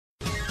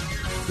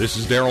This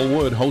is Daryl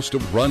Wood, host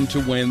of Run to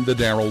Win, the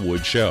Daryl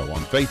Wood Show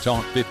on Faith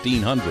Talk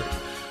 1500.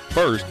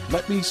 First,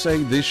 let me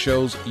say this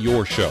show's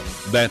your show.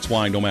 That's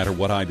why no matter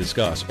what I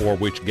discuss or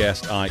which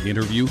guest I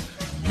interview,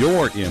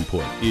 your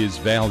input is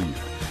valued.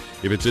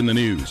 If it's in the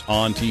news,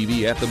 on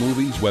TV, at the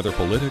movies, whether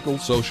political,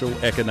 social,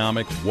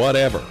 economic,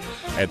 whatever,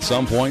 at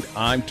some point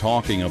I'm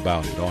talking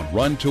about it on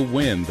Run to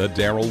Win, the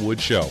Daryl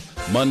Wood Show,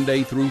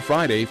 Monday through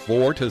Friday,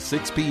 4 to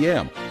 6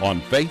 p.m.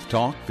 on Faith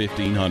Talk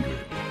 1500.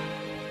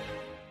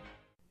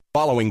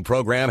 Following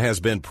program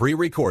has been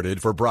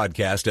pre-recorded for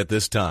broadcast at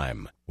this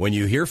time. When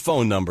you hear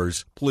phone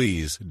numbers,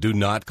 please do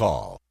not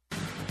call.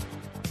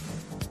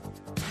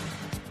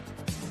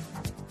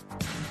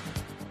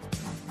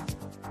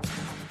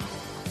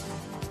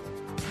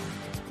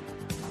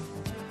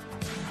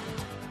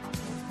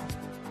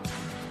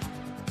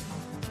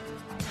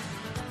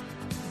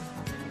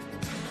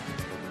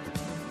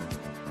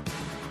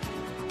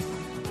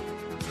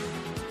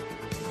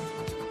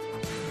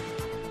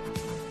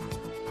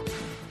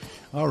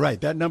 All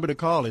right, that number to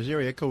call is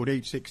area code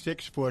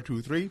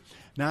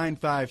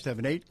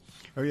 866-423-9578.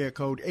 Area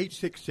code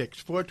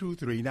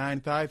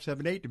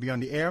 866-423-9578 to be on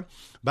the air.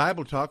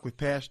 Bible Talk with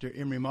Pastor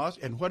Emery Moss.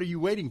 And what are you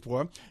waiting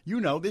for?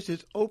 You know this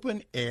is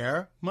Open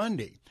Air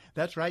Monday.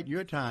 That's right,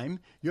 your time,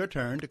 your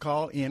turn to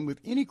call in with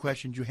any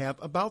questions you have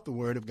about the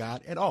Word of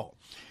God at all.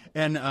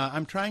 And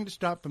I'm trying to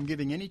stop from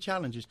giving any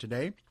challenges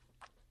today,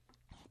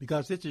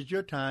 because this is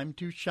your time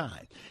to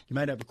shine. You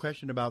might have a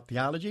question about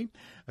theology,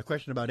 a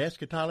question about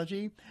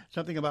eschatology,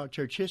 something about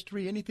church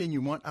history, anything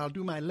you want. I'll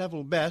do my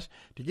level best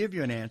to give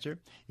you an answer.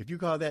 If you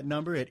call that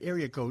number at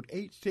area code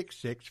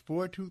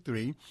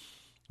 866-423-9578,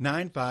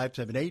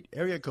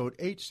 area code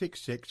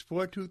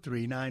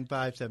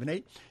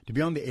 866-423-9578, to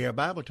be on the air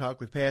Bible Talk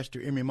with Pastor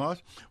Emery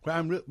Moss, where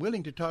I'm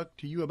willing to talk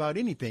to you about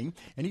anything.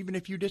 And even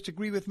if you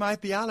disagree with my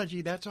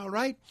theology, that's all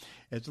right.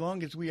 As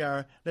long as we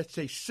are, let's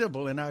say,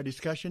 civil in our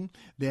discussion,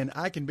 then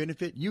I can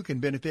benefit, you can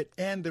benefit,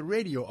 and the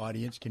radio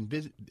audience can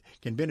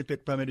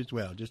benefit from it as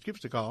well. Just give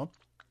us a call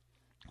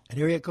at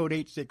area code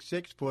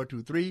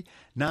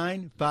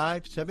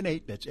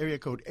 866-423-9578. That's area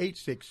code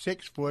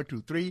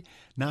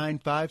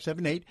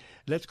 866-423-9578.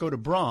 Let's go to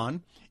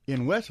Braun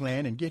in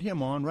Westland and get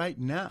him on right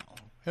now.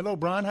 Hello,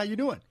 Braun. How you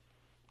doing?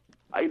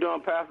 How you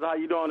doing, Pastor? How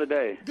you doing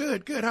today?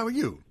 Good, good. How are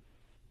you?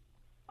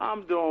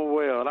 I'm doing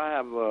well. I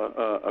have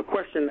a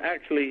question,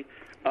 actually,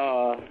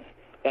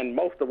 and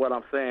most of what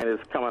I'm saying is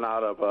coming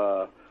out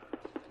of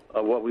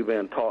what we've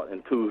been taught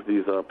in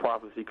Tuesday's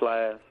prophecy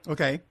class.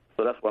 Okay.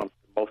 So that's what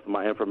most of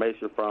my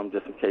information from,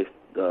 just in case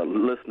the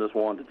listeners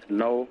wanted to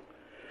know.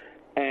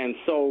 And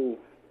so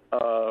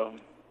I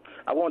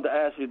wanted to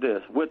ask you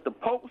this: with the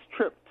Pope's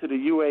trip to the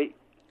UAE,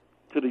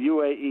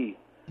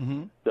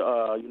 mm-hmm.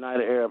 the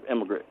United Arab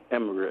Emirates,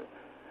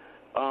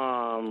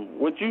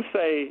 would you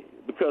say,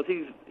 because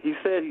he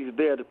said he's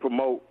there to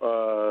promote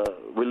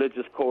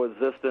religious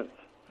coexistence,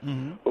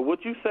 mm-hmm. but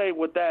would you say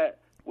would that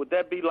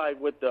be like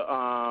with the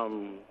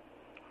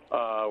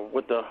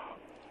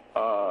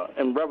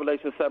in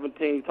Revelation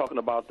 17, talking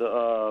about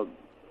the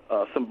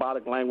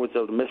symbolic language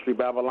of the Mystery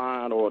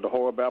Babylon or the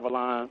Whore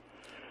Babylon?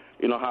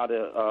 You know how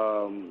they're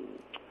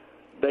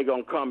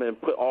gonna come and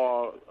put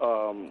all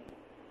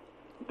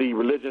the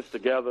religions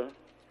together.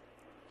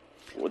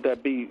 Would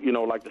that be,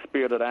 like the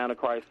spirit of the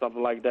Antichrist,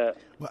 something like that?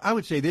 Well, I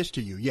would say this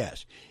to you,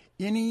 yes.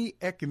 Any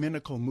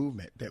ecumenical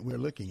movement that we're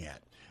looking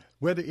at,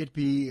 whether it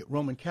be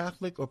Roman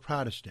Catholic or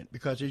Protestant,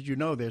 because as you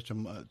know, there's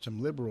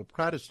some liberal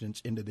Protestants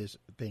into this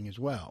thing as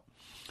well,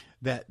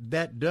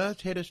 that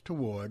does head us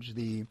towards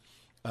the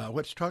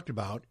what's talked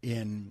about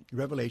in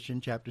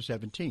Revelation chapter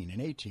 17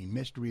 and 18,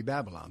 Mystery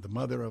Babylon, the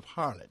mother of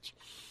harlots,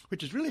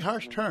 which is a really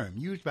harsh term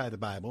used by the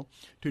Bible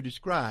to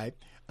describe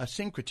a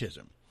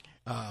syncretism,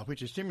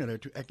 which is similar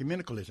to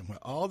ecumenicalism, where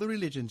all the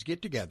religions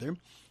get together,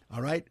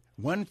 all right,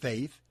 one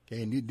faith.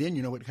 Okay, and then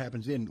you know what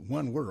happens in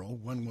one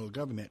world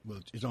government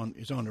is on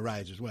the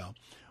rise as well.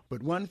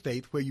 But one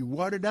faith where you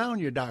water down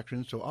your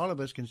doctrine so all of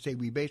us can say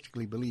we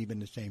basically believe in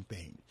the same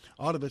thing.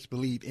 All of us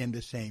believe in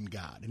the same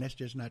God, and that's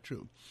just not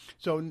true.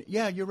 So,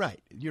 yeah, you're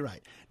right. You're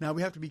right. Now,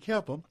 we have to be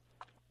careful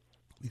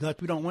because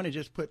we don't want to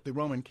just put the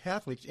Roman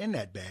Catholics in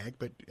that bag,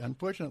 but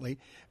unfortunately,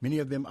 many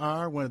of them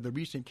are. One of the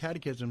recent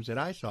catechisms that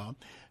I saw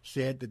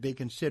said that they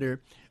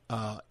consider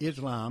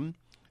Islam,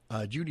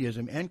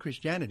 Judaism, and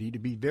Christianity to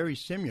be very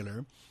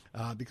similar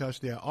because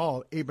they're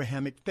all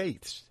Abrahamic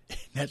faiths.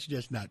 That's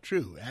just not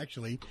true.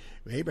 Actually,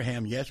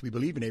 Abraham, yes, we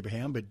believe in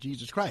Abraham, but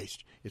Jesus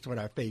Christ is what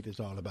our faith is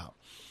all about.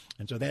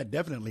 And so that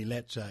definitely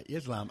lets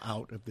Islam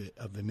out of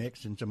the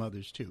mix, and some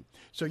others too.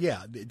 So,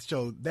 yeah,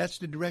 so that's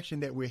the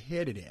direction that we're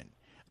headed in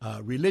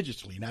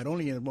religiously, not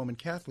only in the Roman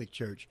Catholic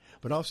Church,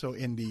 but also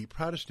in the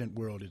Protestant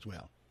world as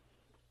well.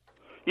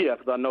 Yeah,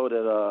 because I know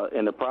that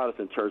in the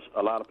Protestant church,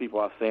 a lot of people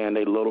are saying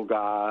they little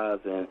guys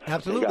and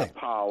Absolutely. They got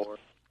power.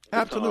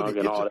 Absolutely.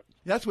 And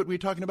that's what we're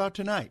talking about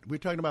tonight. We're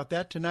talking about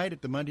that tonight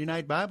at the Monday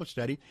night Bible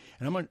study,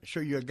 and I'm going to show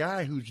you a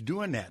guy who's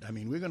doing that. I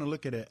mean, we're going to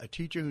look at a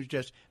teacher who's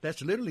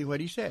that's literally what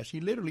he says. He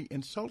literally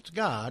insults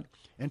God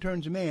and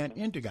turns man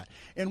into God.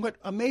 And what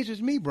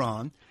amazes me,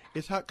 Braun,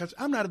 It's hard because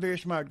I'm not a very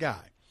smart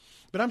guy,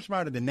 but I'm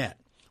smarter than that.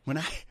 When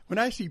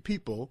I see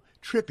people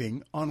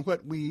tripping on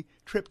what we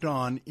tripped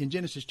on in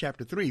Genesis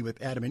chapter 3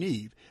 with Adam and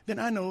Eve, then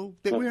I know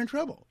that we're in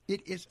trouble.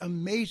 It is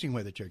amazing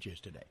where the church is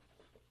today.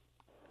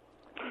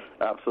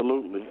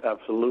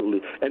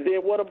 Absolutely. And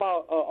then what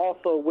about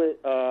also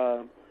with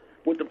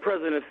the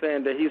president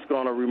saying that he's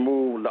going to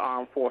remove the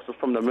armed forces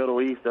from the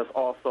Middle East? That's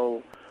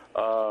also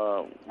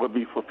would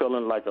be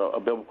fulfilling like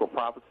a biblical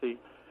prophecy.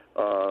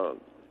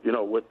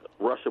 With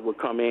Russia would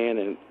come in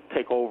and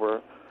take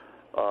over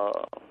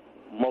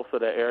most of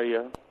that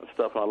area and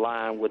stuff in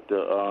line with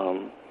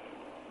the,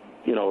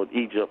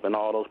 Egypt and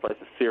all those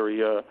places,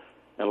 Syria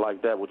and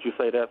like that. Would you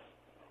say that's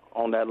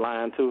on that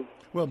line too?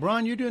 Well,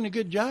 Bron, you're doing a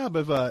good job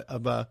of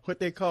what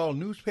they call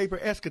newspaper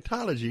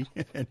eschatology,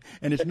 and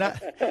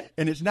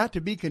it's not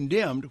to be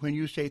condemned when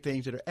you say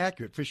things that are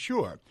accurate. For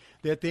sure,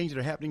 there are things that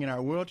are happening in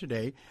our world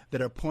today that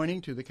are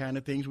pointing to the kind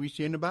of things we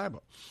see in the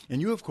Bible.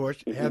 And you, of course,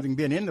 having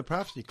been in the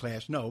prophecy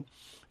class, know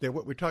that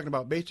what we're talking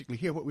about basically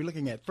here, what we're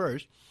looking at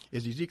first,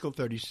 is Ezekiel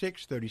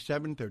 36,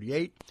 37,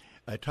 38.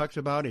 It talks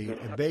about an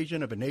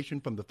invasion of a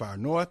nation from the far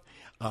north.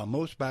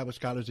 Most Bible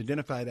scholars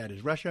identify that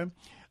as Russia.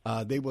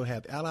 They will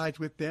have allies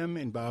with them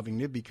involving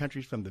NIMBY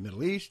countries from the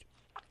Middle East,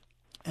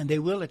 and they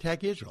will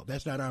attack Israel.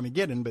 That's not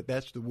Armageddon, but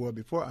that's the war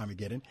before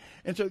Armageddon.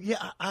 And so,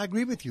 yeah, I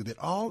agree with you that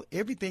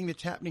everything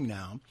that's happening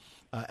now,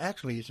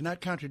 actually, it's not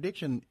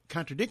contradicting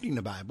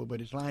the Bible, but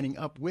it's lining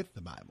up with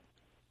the Bible.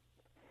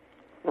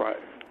 Right.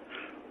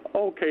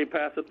 Okay,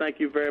 Pastor,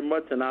 thank you very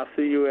much, and I'll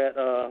see you at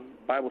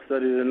Bible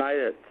study tonight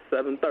at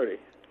 7:30.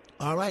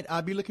 All right,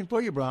 I'll be looking for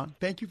you, Bron.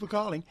 Thank you for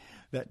calling.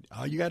 That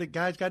all you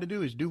guys got to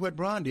do is do what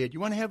Bron did. You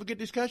want to have a good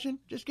discussion?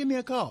 Just give me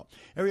a call.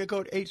 Area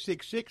code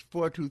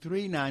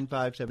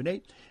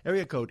 866-423-9578.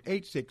 Area code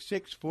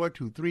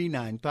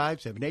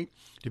 866-423-9578.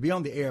 To be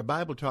on the air,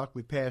 Bible Talk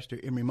with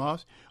Pastor Emery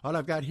Moss. All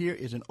I've got here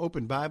is an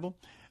open Bible.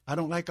 I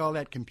don't like all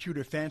that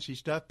computer fancy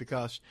stuff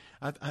because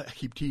I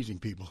keep teasing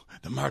people.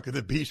 The mark of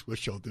the beast will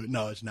show through.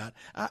 No, it's not.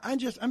 I'm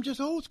just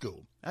old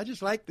school. I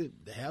just like to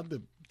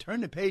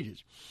turn the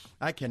pages.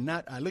 I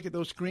look at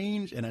those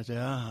screens and I say,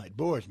 it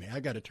bores me. I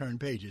got to turn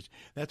pages.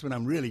 That's when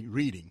I'm really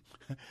reading.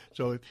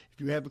 So if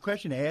you have a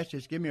question to ask,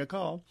 just give me a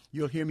call.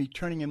 You'll hear me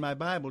turning in my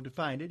Bible to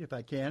find it if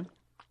I can.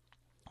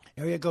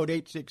 Area code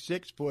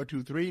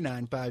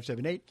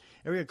 866-423-9578.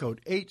 Area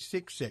code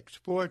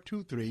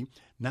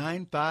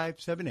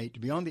 866-423-9578 to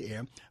be on the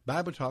air.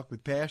 Bible Talk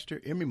with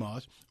Pastor Emery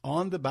Moss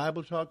on the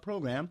Bible Talk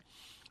program.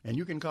 And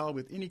you can call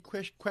with any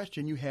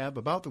question you have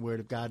about the Word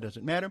of God.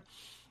 Doesn't matter.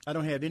 I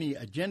don't have any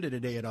agenda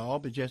today at all,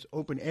 but just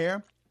open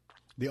air.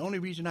 The only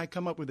reason I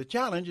come up with a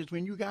challenge is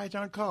when you guys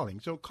aren't calling.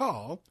 So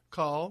call.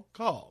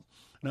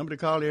 Number to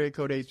call, area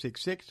code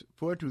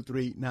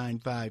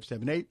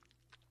 866-423-9578.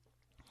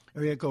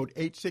 Area code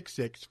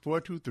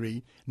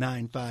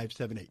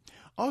 866-423-9578.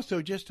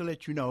 Also, just to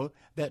let you know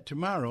that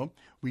tomorrow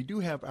we do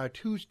have our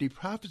Tuesday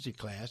prophecy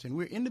class, and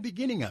we're in the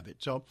beginning of it.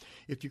 So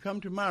if you come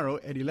tomorrow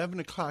at 11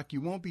 o'clock, you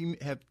won't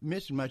have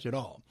missed much at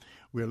all.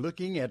 We're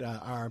looking at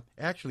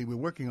we're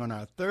working on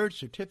our third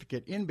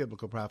certificate in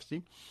biblical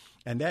prophecy,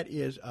 and that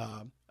is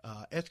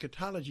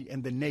eschatology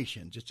and the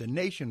nations. It's a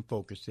nation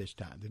focus this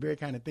time. The very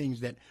kind of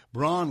things that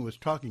Bron was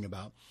talking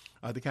about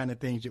are the kind of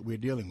things that we're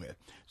dealing with.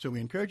 So we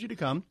encourage you to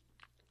come.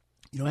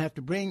 You don't have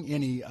to bring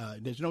any,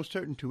 there's no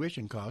certain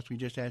tuition cost. We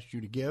just ask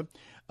you to give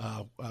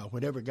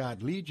whatever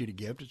God leads you to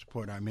give to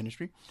support our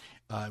ministry.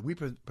 We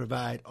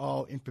provide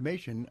all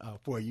information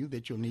for you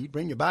that you'll need.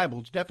 Bring your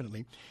Bibles,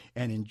 definitely,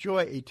 and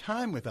enjoy a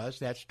time with us.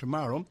 That's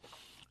tomorrow,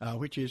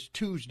 which is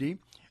Tuesday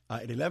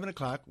at 11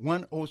 o'clock,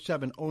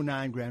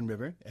 10709 Grand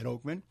River at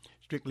Oakman.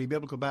 Strictly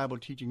Biblical Bible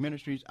Teaching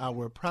Ministries,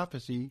 our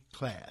prophecy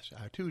class,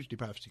 our Tuesday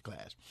prophecy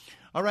class.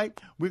 All right,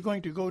 we're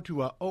going to go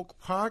to Oak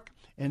Park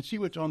and see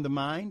what's on the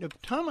mind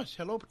of Thomas.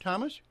 Hello,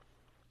 Thomas.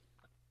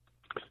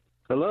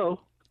 Hello.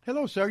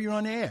 Hello, sir. You're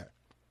on the air.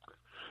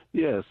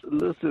 Yes.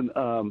 Listen,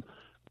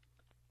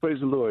 praise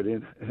the Lord,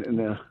 and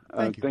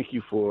thank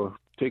you for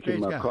taking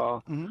my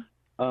call.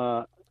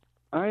 Mm-hmm.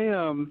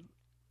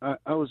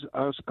 I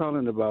was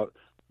calling about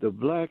the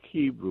Black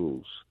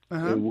Hebrews.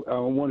 Uh-huh. And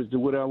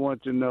what I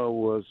wanted to know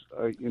was,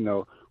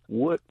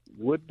 what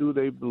do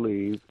they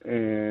believe,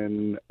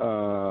 and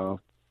who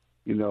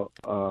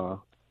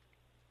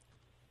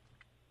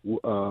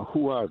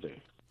are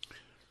they?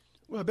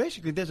 Well,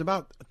 basically, there's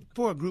about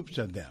 4 groups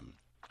of them,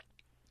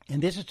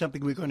 and this is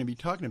something we're going to be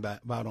talking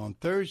about on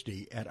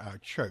Thursday at our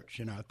church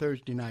in our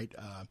Thursday night,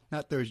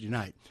 not Thursday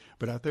night,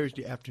 but our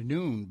Thursday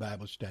afternoon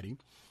Bible study,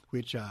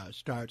 which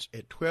starts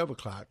at 12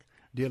 o'clock.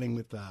 Dealing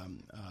with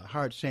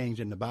hard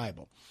sayings in the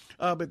Bible.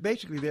 But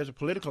basically there's a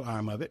political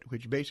arm of it,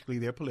 which basically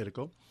they're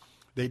political.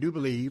 They do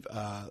believe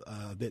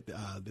that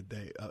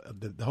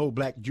the whole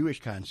black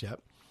Jewish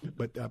concept,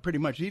 but pretty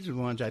much these are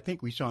the ones I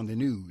think we saw in the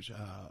news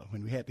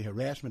when we had the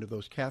harassment of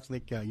those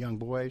Catholic young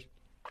boys.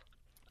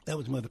 That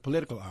was more the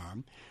political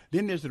arm.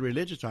 Then there's the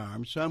religious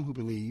arm, some who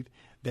believe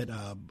that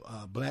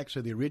blacks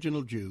are the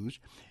original Jews,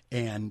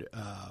 and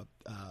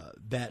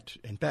that,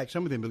 in fact,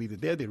 some of them believe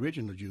that they're the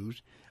original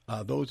Jews.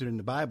 Those that are in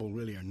the Bible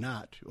really are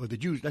not, or the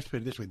Jews, let's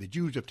put it this way, the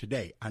Jews of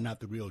today are not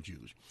the real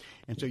Jews.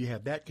 And so you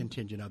have that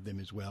contingent of them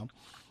as well.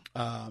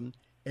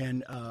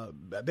 And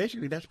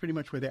basically, that's pretty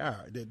much where they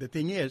are. The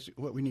thing is,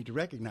 what we need to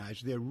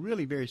recognize, they're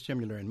really very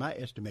similar, in my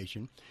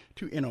estimation,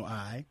 to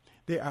NOI.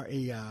 They are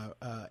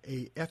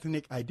a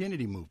ethnic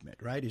identity movement,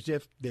 right? As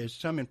if there's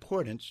some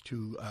importance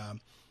to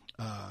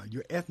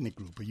your ethnic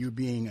group, or you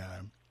being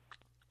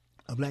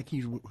a black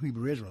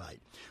Hebrew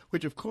Israelite,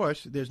 which, of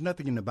course, there's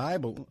nothing in the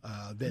Bible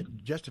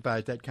that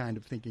justifies that kind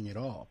of thinking at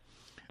all.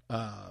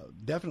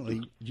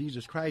 Definitely,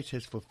 Jesus Christ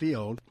has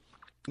fulfilled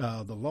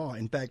the law.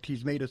 In fact,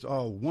 he's made us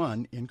all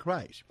one in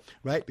Christ,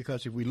 right?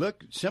 Because if we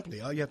look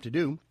simply, all you have to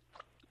do,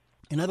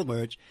 in other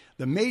words,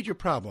 the major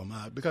problem,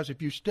 because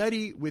if you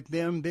study with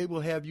them, they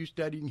will have you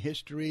studying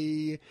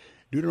history,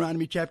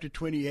 Deuteronomy chapter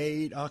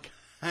 28, all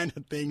kind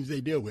of things they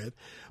deal with.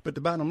 But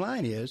the bottom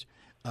line is,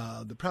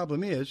 the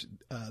problem is,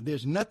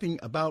 there's nothing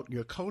about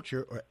your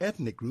culture or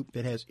ethnic group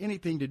that has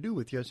anything to do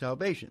with your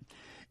salvation.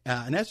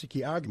 And that's the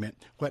key argument.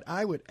 What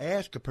I would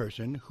ask a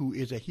person who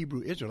is a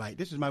Hebrew Israelite,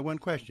 this is my one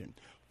question.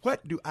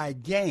 What do I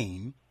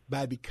gain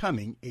by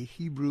becoming a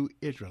Hebrew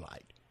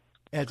Israelite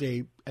as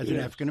an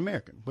African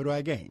American? What do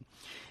I gain?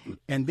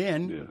 And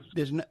then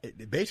there's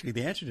basically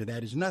the answer to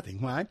that is nothing.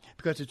 Why?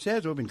 Because it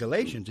says over in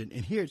Galatians, and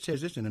here it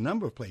says this in a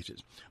number of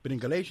places, but in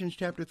Galatians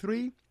chapter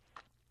 3, it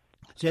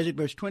says at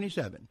verse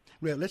 27.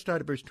 Well, let's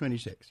start at verse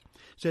 26. It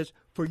says,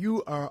 "For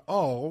you are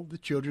all the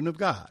children of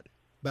God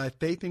by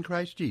faith in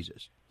Christ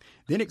Jesus."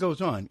 Then it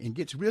goes on and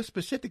gets real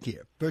specific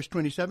here. Verse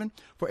 27,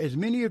 "For as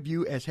many of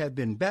you as have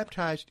been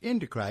baptized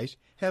into Christ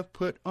have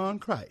put on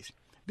Christ."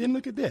 Then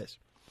look at this.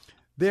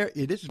 This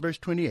is verse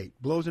 28,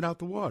 blows it out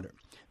the water.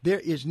 "There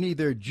is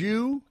neither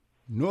Jew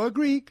nor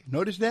Greek."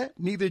 Notice that?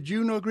 Neither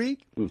Jew nor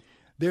Greek.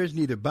 "There is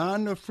neither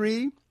bond nor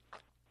free.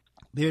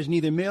 There is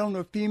neither male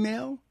nor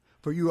female,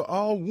 for you are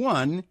all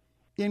one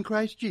in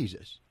Christ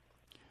Jesus."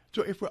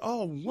 So if we're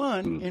all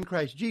one in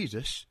Christ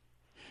Jesus,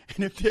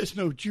 and if there's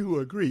no Jew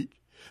or Greek,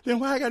 then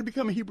why I got to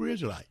become a Hebrew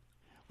Israelite?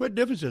 What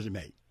difference does it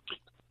make?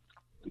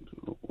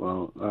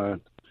 Well,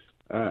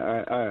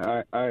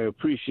 I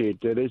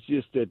appreciate that. It's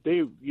just that they,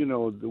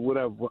 what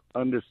I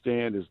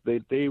understand is they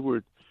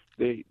saying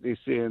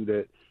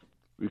that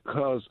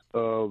because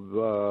of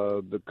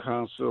the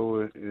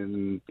council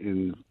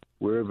in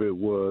wherever it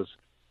was,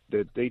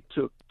 that they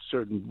took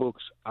certain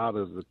books out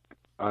of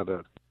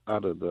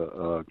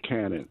the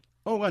canon.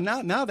 Oh well,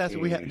 now that's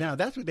what we have. Now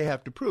that's what they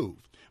have to prove.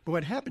 But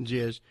what happens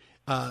is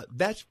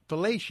that's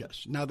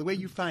fallacious. Now the way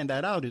you find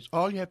that out is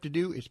all you have to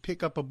do is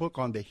pick up a book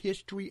on the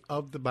history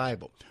of the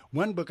Bible.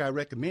 One book I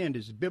recommend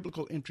is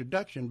Biblical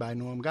Introduction by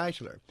Norm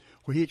Geisler,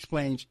 where he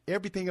explains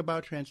everything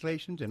about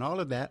translations and all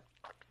of that.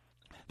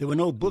 There were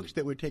no books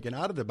that were taken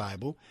out of the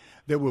Bible.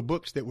 There were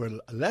books that were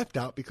left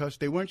out because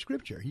they weren't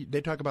Scripture.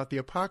 They talk about the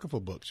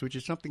apocryphal books, which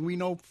is something we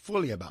know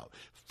fully about,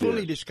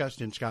 fully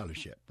discussed in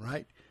scholarship,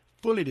 right?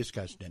 Fully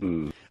discussed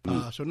in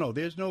it. So no,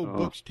 there's no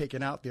books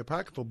taken out. The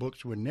apocryphal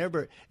books were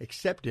never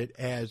accepted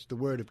as the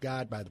Word of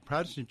God by the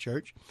Protestant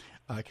Church.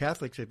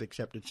 Catholics have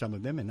accepted some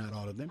of them and not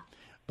all of them.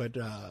 But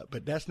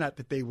that's not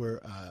that they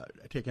were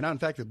taken out. In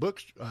fact, the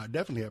books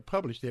definitely are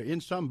published. They're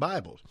in some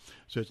Bibles.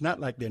 So it's not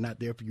like they're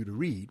not there for you to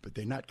read, but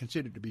they're not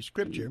considered to be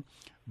Scripture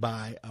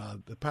by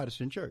the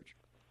Protestant Church.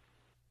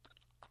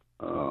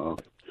 Well,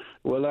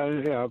 I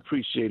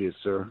appreciate it,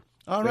 sir.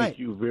 All right. Thank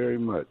you very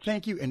much.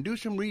 Thank you. And do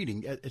some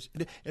reading.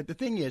 The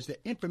thing is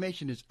that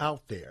information is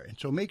out there. And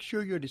so make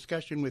sure your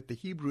discussion with the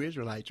Hebrew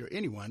Israelites or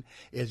anyone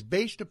is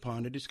based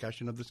upon a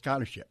discussion of the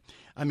scholarship.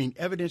 I mean,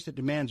 Evidence That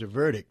Demands a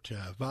Verdict,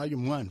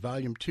 Volume 1,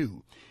 Volume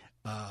 2,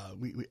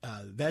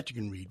 that you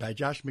can read by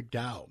Josh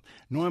McDowell,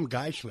 Norm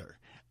Geisler,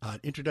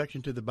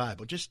 Introduction to the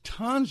Bible. Just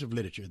tons of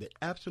literature that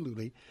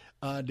absolutely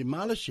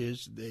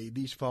demolishes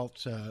these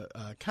false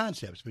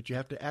concepts. But you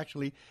have to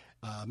actually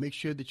make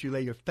sure that you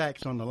lay your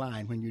facts on the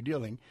line when you're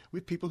dealing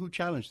with people who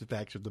challenge the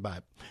facts of the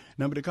Bible.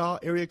 Number to call,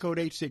 area code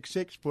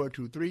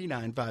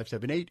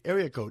 866-423-9578,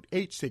 area code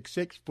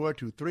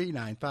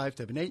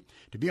 866-423-9578.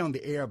 To be on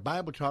the air,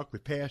 Bible Talk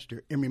with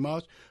Pastor Emery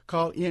Moss.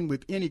 Call in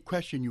with any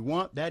question you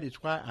want. That is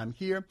why I'm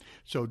here.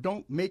 So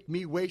don't make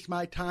me waste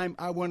my time.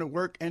 I want to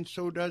work, and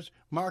so does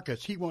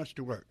Marcus. He wants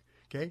to work,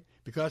 okay?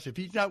 Because if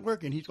he's not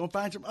working, he's going to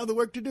find some other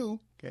work to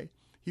do, okay?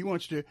 He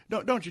wants to.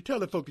 Don't you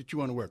tell the folk that you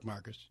want to work,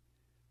 Marcus.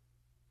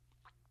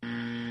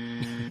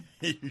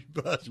 You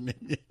buzz me.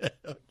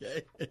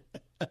 Okay.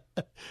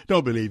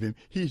 Don't believe him.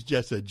 He's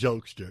just a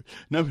jokester.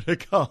 Number to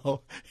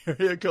call,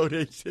 area code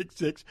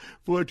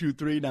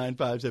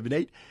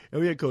 866-423-9578.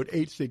 Area code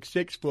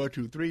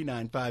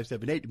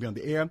 866-423-9578 to be on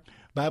the air.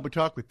 Bible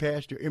Talk with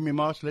Pastor Emery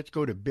Moss. Let's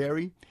go to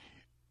Barry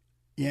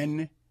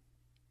in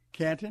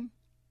Canton.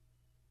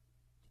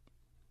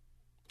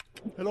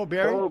 Hello,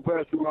 Barry. Hello,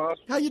 Pastor Moss.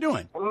 How you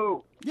doing?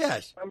 Hello.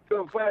 Yes. I'm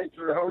doing fine,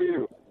 sir. How are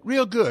you?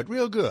 Real good,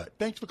 real good.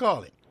 Thanks for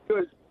calling.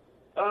 Good.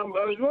 I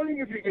was wondering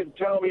if you could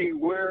tell me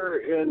where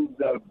in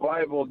the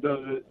Bible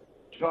does it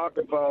talk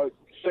about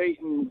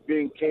Satan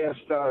being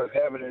cast out of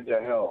heaven into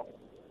hell?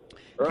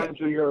 Or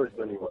into the earth,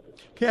 anyway.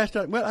 Cast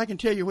out. Well, I can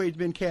tell you where he's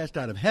been cast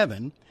out of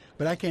heaven,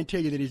 but I can't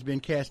tell you that he's been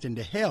cast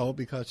into hell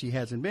because he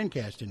hasn't been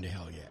cast into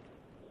hell yet.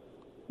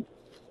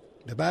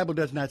 The Bible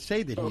does not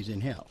say that he's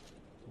in hell.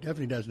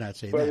 Definitely does not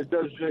say that. But it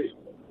does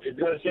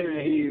say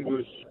that he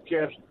was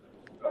cast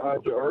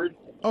out to earth?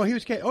 Oh, he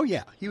was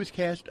he was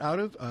cast out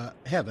of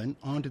heaven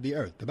onto the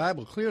earth. The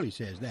Bible clearly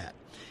says that.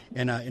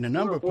 And in a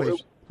number of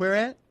places. Where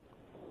at?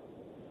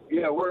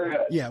 Yeah, where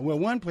at? Yeah, well,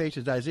 one place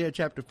is Isaiah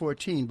chapter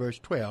 14, verse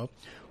 12,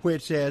 where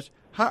it says,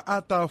 "How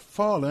art thou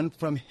fallen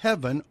from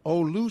heaven,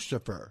 O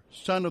Lucifer,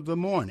 son of the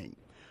morning?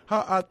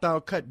 How art thou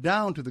cut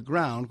down to the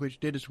ground, which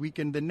didst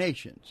weaken the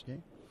nations?"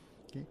 Okay?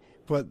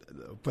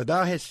 For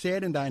thou hast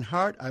said in thine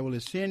heart, I will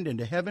ascend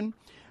into heaven.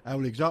 I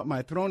will exalt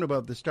my throne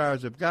above the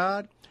stars of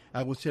God.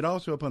 I will sit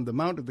also upon the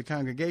mount of the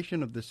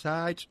congregation of the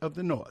sides of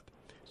the north.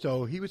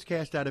 So he was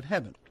cast out of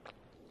heaven.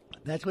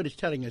 That's what it's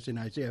telling us in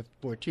Isaiah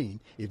 14.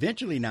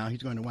 Eventually now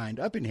he's going to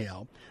wind up in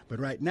hell, but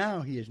right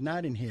now he is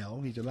not in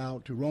hell. He's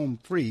allowed to roam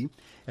free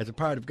as a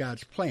part of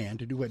God's plan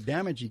to do what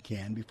damage he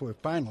can before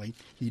finally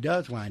he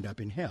does wind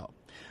up in hell.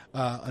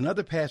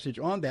 Another passage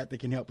on that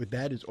can help with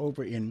that is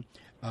over in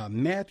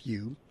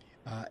Matthew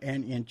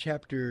and in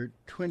chapter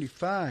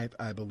 25,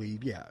 I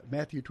believe. Yeah,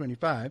 Matthew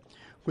 25,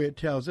 where it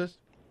tells us,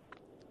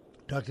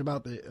 talks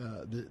about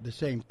the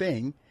same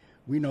thing.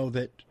 We know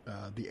that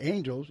the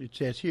angels, it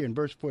says here in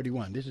verse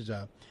 41, this is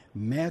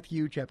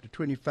Matthew chapter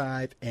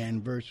 25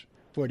 and verse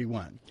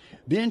 41.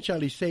 Then shall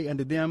he say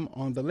unto them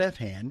on the left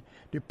hand,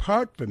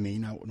 Depart from me.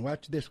 Now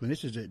watch this one.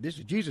 This is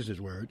Jesus'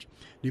 words.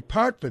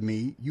 Depart from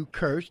me, you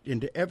cursed,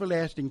 into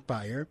everlasting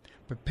fire,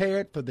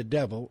 prepared for the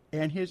devil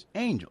and his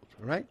angels.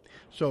 All right?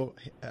 So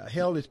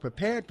hell is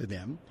prepared for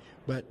them,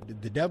 but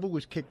the devil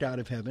was kicked out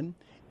of heaven,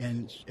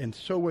 and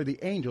so were the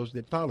angels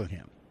that followed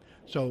him.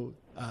 So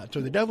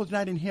the devil's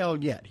not in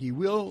hell yet. He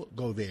will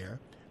go there,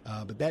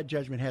 but that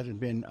judgment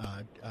hasn't been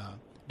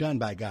done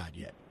by God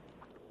yet.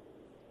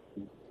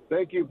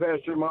 Thank you,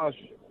 Pastor Moss.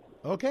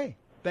 Okay.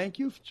 Thank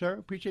you, sir.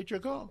 Appreciate your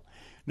call.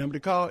 Number to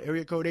call,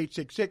 area code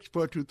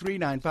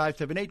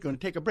 866-423-9578. Going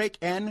to take a break,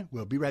 and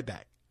we'll be right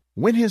back.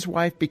 When his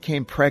wife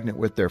became pregnant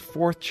with their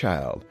fourth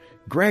child,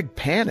 Greg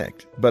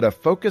panicked, but a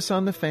Focus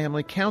on the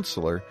Family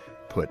counselor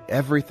put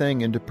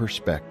everything into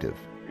perspective.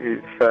 He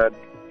said,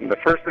 the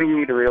first thing you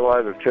need to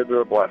realize is kids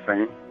are a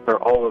blessing.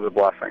 They're always a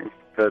blessing,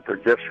 that they're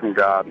gifts from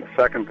God. And the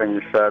second thing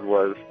you said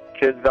was,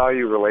 kids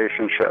value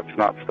relationships,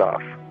 not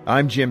stuff.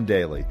 I'm Jim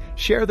Daly.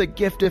 Share the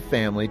gift of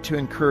family to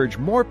encourage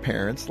more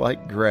parents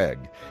like Greg.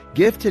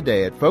 Give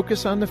today at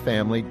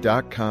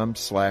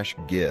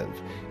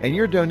focusonthefamily.com/give, and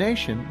your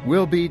donation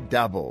will be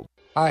doubled.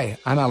 Hi,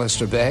 I'm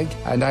Alistair Begg,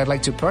 and I'd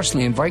like to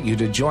personally invite you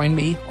to join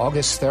me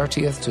August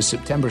 30th to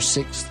September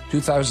 6th,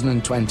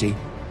 2020,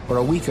 for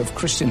a week of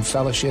Christian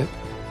fellowship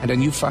and a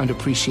newfound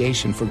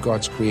appreciation for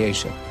God's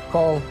creation.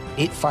 Call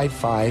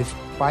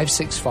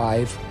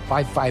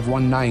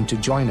 855-565-5519 to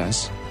join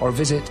us, or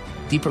visit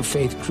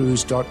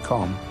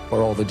deeperfaithcruise.com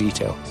for all the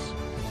details.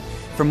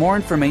 For more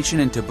information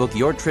and to book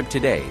your trip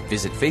today,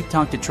 visit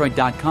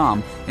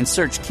faithtalkdetroit.com and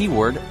search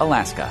keyword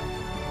Alaska.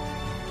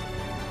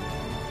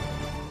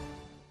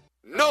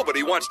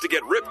 Nobody wants to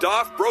get ripped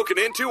off, broken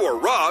into, or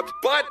robbed,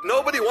 but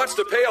nobody wants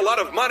to pay a lot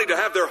of money to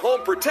have their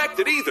home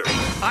protected either.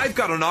 I've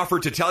got an offer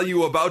to tell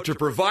you about to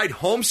provide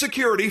home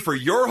security for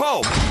your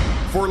home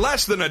for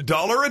less than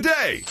 $1 a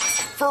day.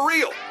 For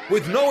real,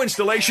 with no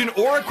installation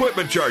or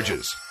equipment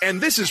charges. And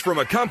this is from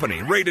a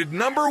company rated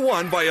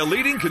 #1 by a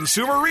leading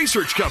consumer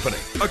research company.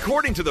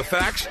 According to the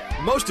facts,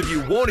 most of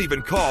you won't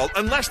even call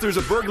unless there's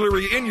a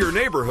burglary in your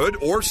neighborhood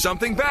or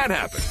something bad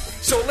happened.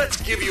 So let's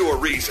give you a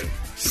reason.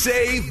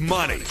 Save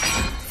money.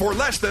 For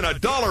less than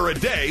 $1 a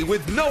day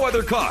with no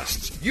other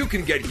costs, you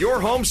can get your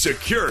home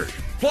secured.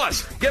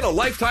 Plus, get a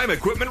lifetime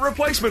equipment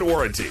replacement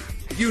warranty.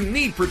 You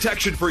need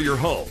protection for your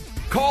home.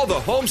 Call the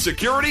Home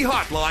Security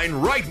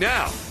Hotline right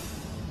now.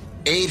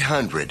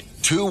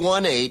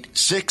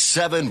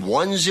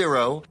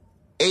 800-218-6710.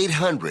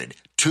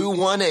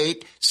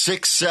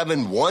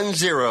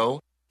 800-218-6710.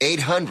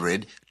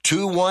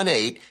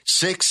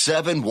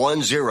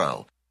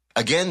 800-218-6710.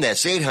 Again,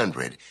 that's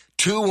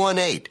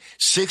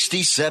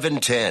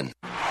 800-218-6710.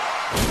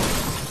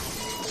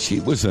 She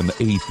was an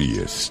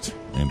atheist,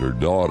 and her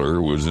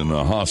daughter was in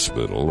a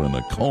hospital in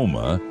a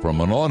coma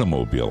from an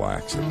automobile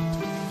accident.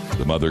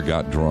 The mother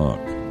got drunk,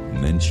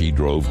 and then she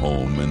drove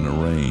home in the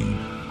rain.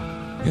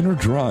 In her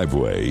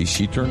driveway,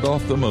 she turned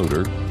off the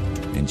motor,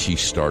 and she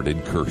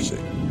started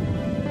cursing.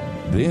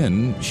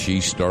 Then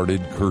she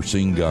started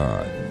cursing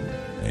God,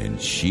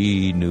 and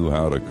she knew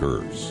how to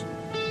curse.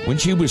 When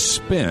she was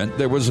spent,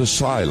 there was a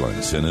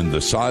silence, and in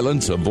the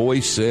silence, a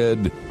voice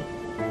said,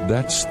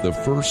 "That's the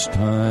first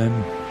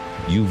time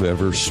you've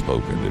ever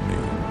spoken to me,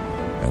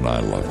 and I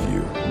love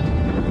you."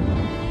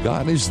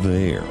 God is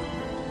there.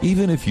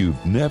 Even if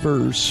you've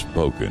never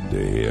spoken to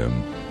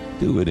Him,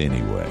 do it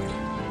anyway.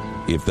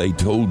 If they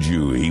told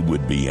you He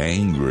would be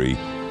angry,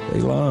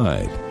 they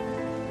lied.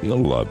 He'll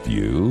love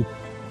you,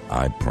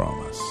 I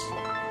promise.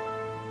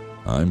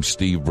 I'm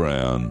Steve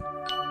Brown.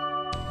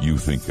 You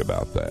think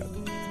about that.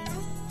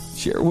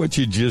 Share what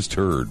you just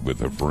heard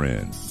with a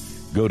friend.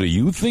 Go to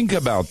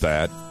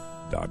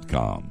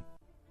youthinkaboutthat.com.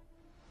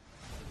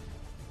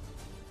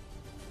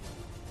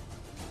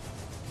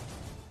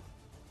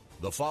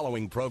 The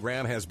following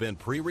program has been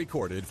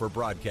pre-recorded for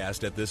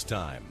broadcast at this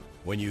time.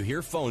 When you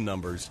hear phone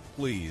numbers,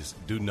 please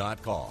do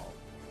not call.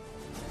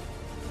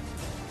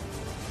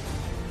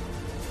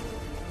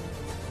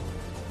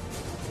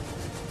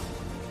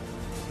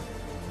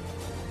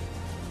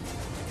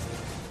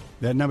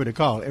 That number to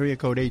call, area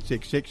code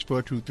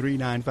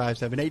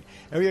 866-423-9578,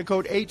 area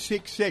code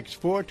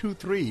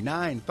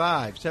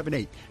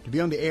 866-423-9578, to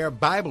be on the air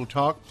Bible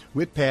Talk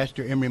with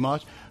Pastor Emery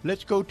Moss.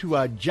 Let's go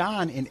to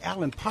John in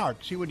Allen Park,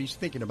 see what he's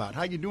thinking about.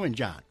 How you doing,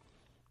 John?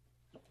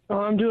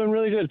 Oh, I'm doing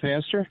really good,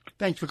 Pastor.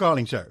 Thanks for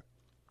calling, sir.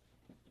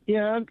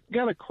 Yeah, I've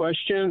got a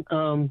question.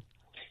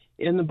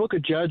 In the book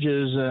of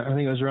Judges, I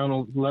think it was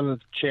around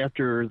 11th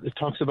chapter, it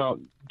talks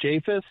about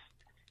Japheth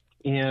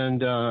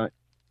and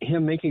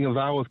him making a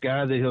vow with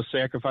God that he'll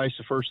sacrifice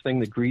the first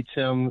thing that greets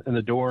him in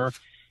the door,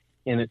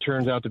 and it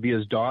turns out to be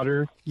his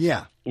daughter.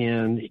 Yeah.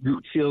 And he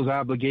feels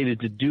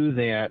obligated to do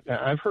that.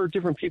 I've heard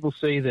different people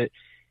say that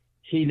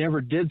he never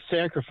did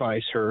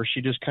sacrifice her. She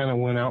just kind of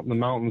went out in the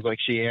mountains like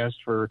she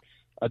asked for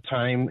a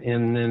time,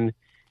 and then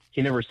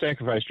he never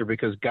sacrificed her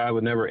because God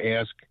would never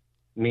ask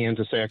man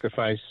to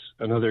sacrifice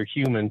another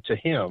human to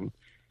him.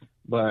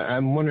 But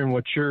I'm wondering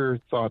what your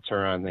thoughts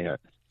are on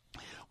that.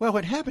 Well,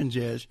 what happens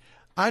is,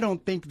 I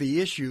don't think the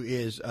issue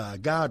is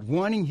God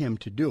wanting him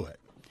to do it.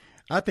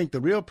 I think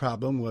the real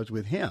problem was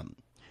with him.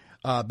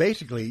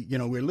 Basically,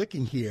 we're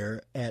looking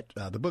here at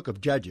the book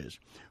of Judges,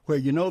 where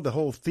the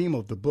whole theme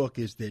of the book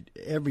is that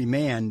every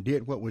man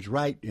did what was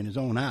right in his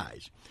own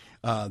eyes.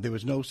 There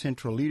was no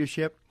central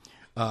leadership.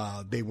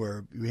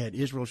 We had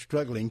Israel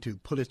struggling to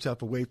pull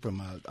itself away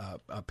from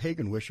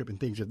pagan worship and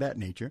things of that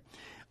nature.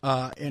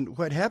 And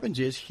what happens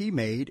is he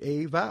made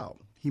a vow.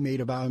 He made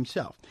a vow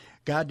himself.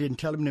 God didn't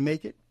tell him to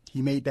make it.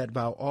 He made that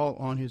vow all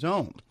on his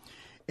own.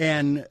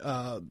 And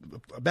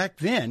back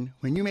then,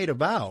 when you made a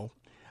vow,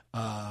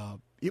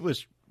 it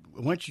was,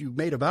 once you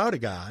made a vow to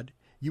God,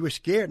 you were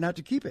scared not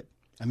to keep it.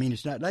 I mean,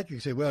 it's not like you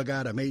say, well,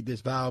 God, I made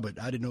this vow,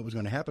 but I didn't know it was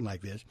going to happen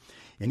like this.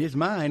 In his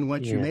mind,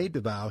 once you made the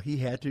vow, he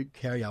had to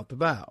carry out the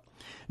vow.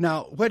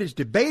 Now, what is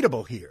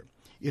debatable here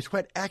is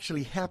what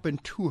actually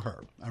happened to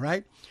her, all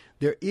right?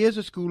 There is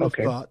a school of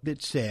thought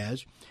that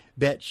says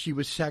that she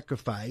was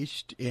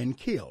sacrificed and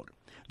killed.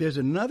 There's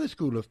another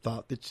school of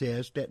thought that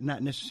says that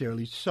not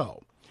necessarily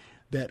so,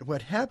 that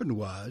what happened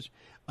was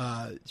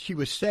she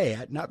was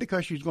sad, not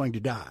because she was going to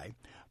die,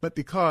 but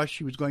because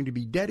she was going to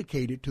be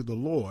dedicated to the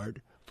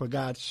Lord for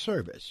God's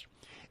service.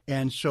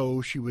 And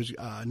so she was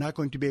not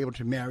going to be able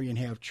to marry and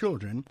have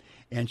children,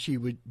 and she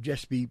would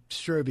just be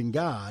serving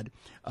God,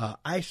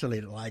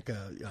 isolated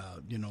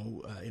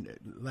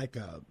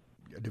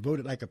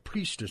devoted like a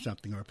priest or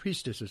something, or a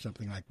priestess or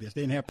something like this. They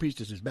didn't have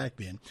priestesses back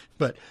then,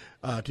 but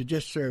to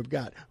just serve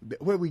God.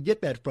 Where we get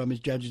that from is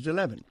Judges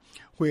 11,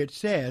 where it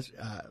says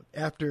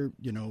after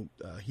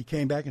he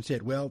came back and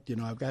said, well,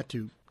 I've got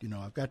to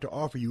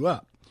offer you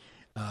up.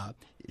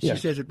 She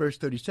says at verse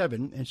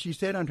 37, and she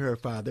said unto her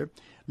father,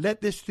 let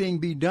this thing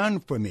be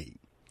done for me.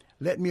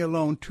 Let me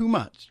alone 2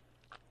 months,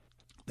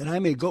 that I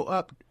may go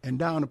up and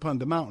down upon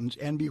the mountains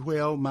and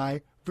bewail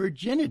my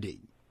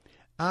virginity,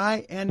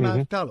 I and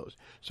my fellows.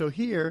 So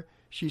here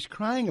she's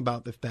crying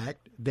about the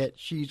fact that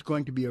she's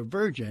going to be a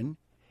virgin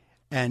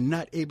and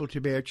not able to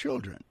bear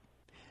children.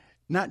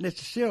 Not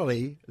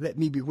necessarily, let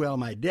me bewail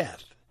my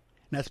death.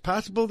 Now, it's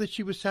possible that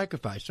she was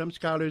sacrificed. Some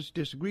scholars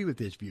disagree with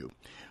this view.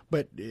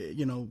 But,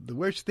 the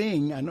worst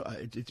thing, I know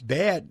it's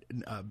bad.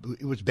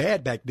 It was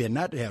bad back then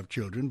not to have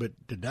children, but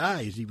to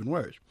die is even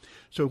worse.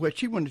 So what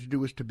she wanted to do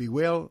was to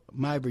bewail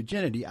my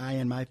virginity, I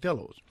and my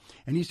fellows.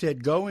 And he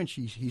said, go, and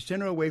he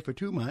sent her away for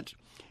 2 months,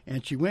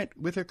 and she went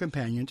with her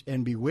companions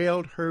and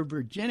bewailed her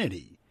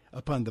virginity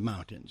upon the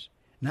mountains.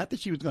 Not that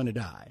she was going to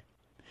die.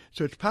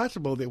 So it's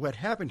possible that what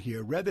happened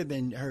here, rather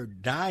than her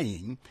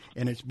dying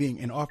and it's being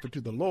an offer to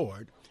the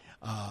Lord,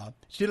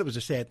 still it was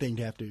a sad thing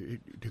to have to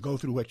go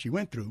through what she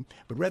went through,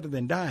 but rather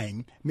than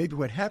dying, maybe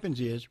what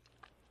happens is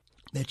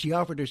that she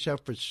offered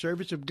herself for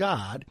service of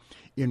God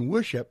in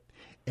worship,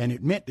 and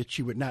it meant that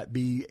she would not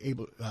be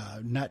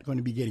not going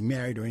to be getting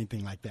married or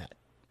anything like that.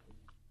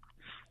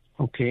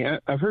 Okay,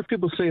 I've heard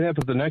people say that,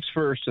 but the next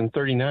verse in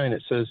 39,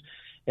 it says,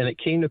 and it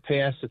came to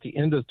pass at the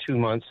end of 2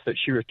 months that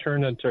she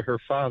returned unto her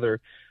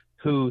father,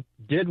 who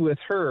did with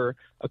her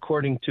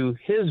according to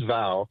his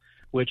vow,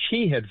 which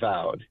he had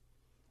vowed.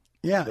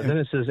 Yeah. But then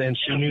it says, and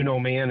she knew no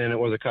man, and it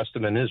was a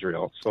custom in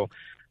Israel. So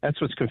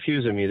that's what's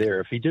confusing me there.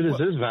 If he did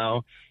his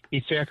vow,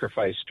 he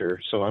sacrificed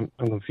her. So I'm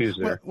confused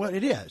there. Well,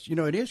 it is.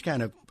 It is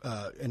kind of,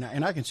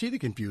 and I can see the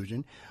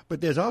confusion, but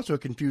there's also a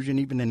confusion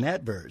even in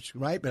that verse,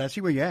 right? But I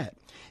see where you're at.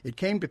 It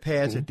came to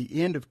pass at the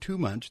end of 2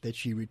 months that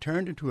she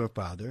returned unto her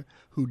father,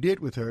 who did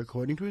with her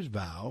according to his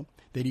vow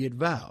that he had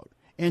vowed.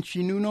 And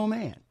she knew no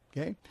man.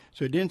 Okay,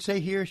 so it didn't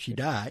say here she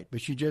died, but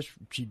she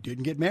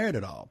didn't get married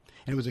at all.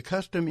 And it was a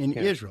custom in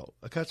Israel.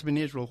 A custom in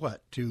Israel,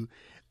 what? To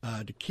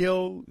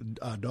kill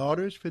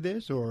daughters for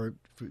this, or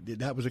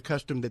that was a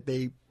custom that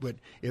they would,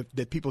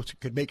 that people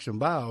could make some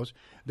vows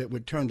that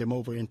would turn them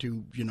over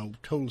into,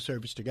 total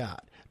service to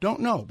God. Don't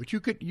know, but you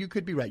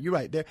could be right. You're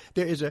right. There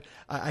is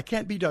I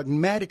can't be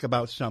dogmatic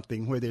about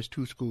something where there's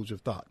two schools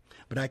of thought,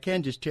 but I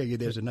can just tell you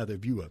there's another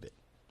view of it.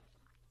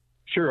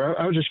 Sure.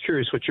 I was just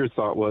curious what your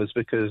thought was,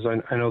 because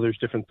I know there's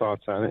different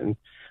thoughts on it, and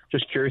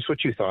just curious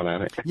what you thought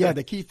on it. Yeah,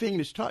 the key thing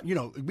is taught.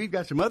 We've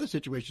got some other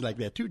situations like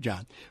that too,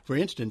 John. For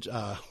instance,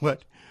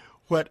 what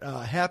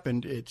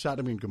happened at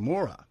Sodom and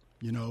Gomorrah.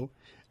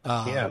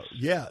 Yes.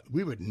 Yeah,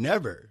 we would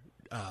never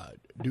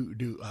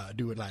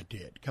do it like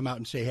that. Come out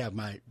and say,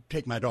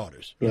 take my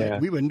daughters. Right? Yeah,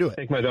 we wouldn't do it.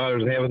 Take my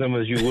daughters and have them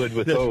as you would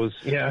with those.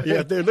 Yeah, yeah.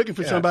 If they're looking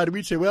for somebody,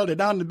 we'd say, well, they're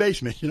down in the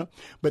basement.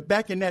 But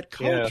back in that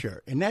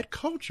culture,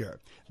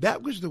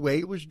 that was the way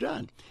it was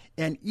done,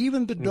 and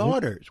even the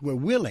daughters were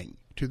willing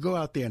to go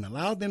out there and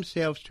allow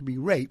themselves to be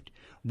raped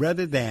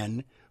rather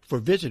than for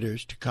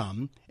visitors to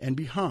come and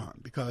be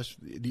harmed, because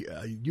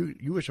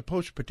you were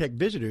supposed to protect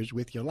visitors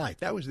with your life.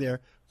 That was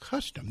their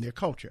custom, their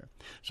culture.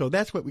 So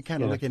that's what we're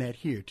kind of looking at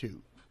here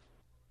too.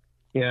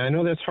 Yeah, I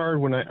know that's hard.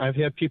 When I've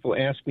had people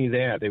ask me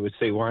that, they would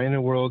say, why in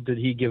the world did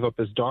he give up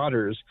his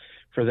daughters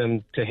for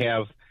them to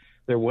have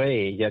their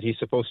way, yet he's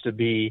supposed to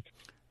be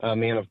a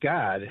man of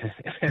God?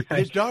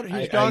 His daughters.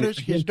 That's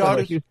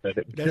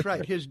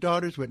right. His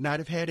daughters would not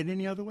have had it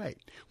any other way.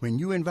 When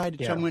you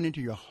invited someone into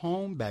your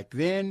home back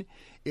then,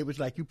 it was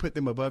like you put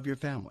them above your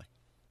family.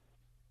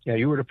 Yeah,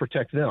 you were to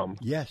protect them.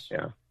 Yes.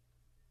 Yeah.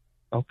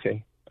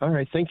 Okay. All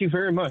right. Thank you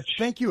very much.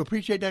 Thank you.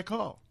 Appreciate that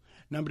call.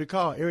 Number to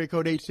call, area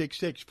code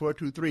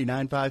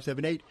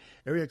 866-423-9578.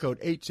 Area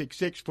code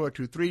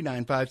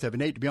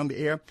 866-423-9578 to be on the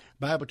air.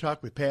 Bible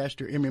Talk with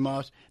Pastor Emery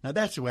Moss. Now,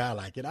 that's the way I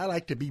like it. I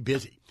like to be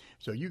busy.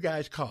 So you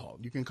guys call.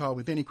 You can call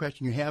with any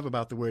question you have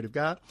about the Word of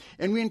God.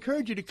 And we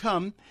encourage you to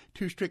come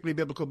to Strictly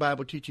Biblical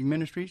Bible Teaching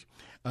Ministries.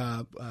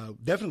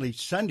 Definitely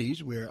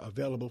Sundays, we're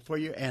available for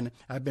you. And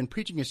I've been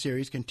preaching a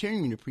series,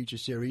 continuing to preach a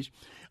series.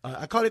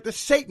 I call it the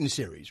Satan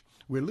series.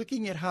 We're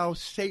looking at how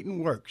Satan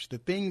works, the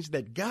things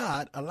that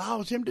God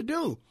allows him to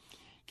do.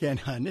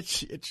 And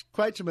it's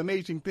quite some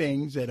amazing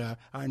things that are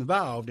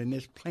involved in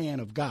this plan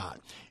of God.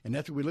 And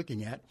that's what we're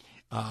looking at.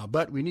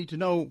 But we need to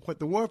know what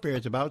the warfare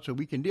is about so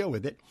we can deal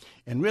with it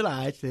and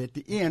realize that at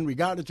the end,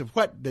 regardless of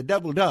what the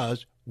devil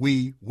does,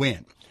 we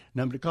win.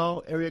 Number to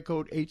call, area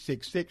code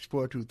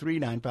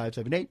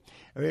 866-423-9578.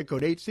 Area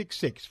code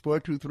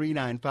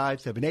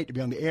 866-423-9578 to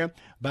be on the air.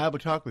 Bible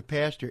Talk with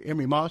Pastor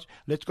Emery Moss.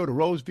 Let's go to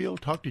Roseville.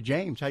 Talk to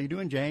James. How you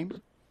doing, James?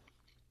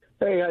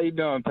 Hey, how you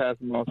doing,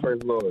 Pastor Moss? Praise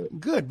the Lord.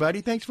 Good,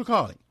 buddy. Thanks for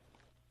calling.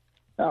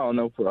 Oh,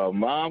 no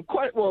problem. A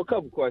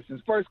couple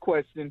questions. First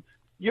question,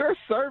 your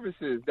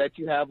services that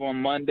you have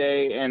on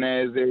Monday and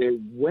as a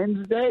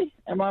Wednesday,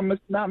 am I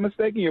not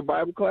mistaken, your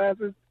Bible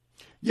classes?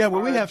 Yeah,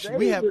 well, we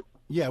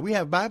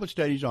have Bible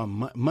studies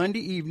on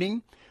Monday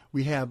evening.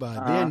 We have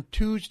then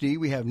Tuesday.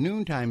 We have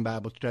noontime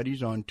Bible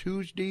studies on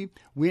Tuesday,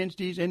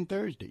 Wednesdays, and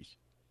Thursdays.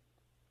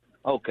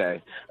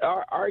 Okay.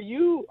 Are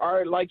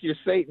like your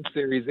Satan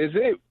series, is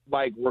it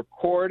like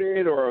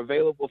recorded or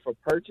available for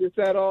purchase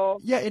at all?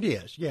 Yeah, it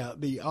is. Yeah,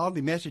 all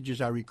the messages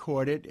are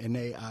recorded and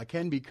they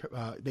can be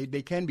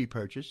be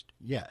purchased.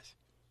 Yes.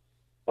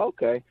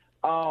 Okay.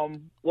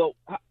 Well,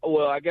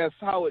 I guess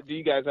do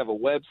you guys have a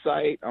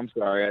website? I'm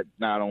sorry, I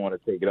don't want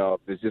to take it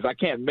off. It's just I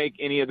can't make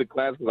any of the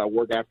classes because I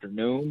work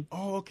afternoon.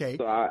 Oh, okay.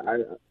 So I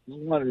was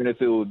wondering if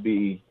it would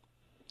be.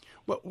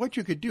 Well, what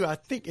you could do, I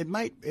think it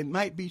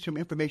might be some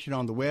information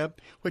on the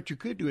web. What you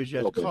could do is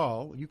just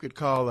call. You could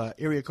call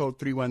area code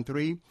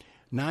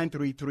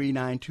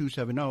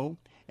 313-933-9270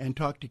 and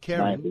talk to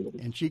Karen,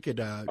 and she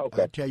could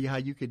tell you how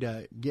you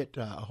could get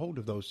a hold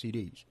of those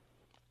CDs.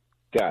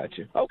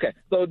 Gotcha. Okay,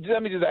 so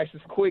let me just ask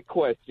this quick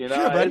question.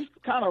 Sure, buddy. It's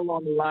kind of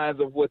along the lines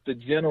of what the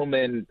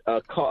gentleman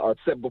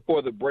said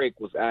before the break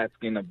was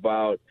asking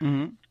about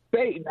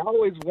Satan. I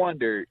always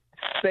wondered,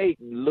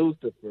 Satan,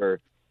 Lucifer,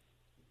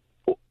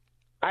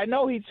 I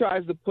know he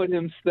tries to put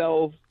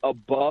himself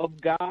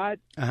above God,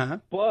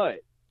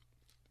 but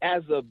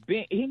as a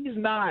being, he's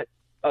not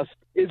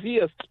is he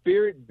a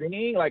spirit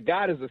being? Like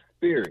God is a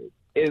spirit,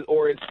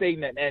 or is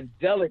Satan an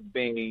angelic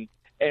being?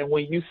 And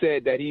when you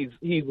said that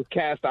he was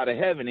cast out of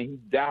heaven and he's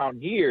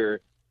down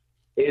here,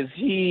 is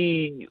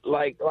he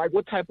like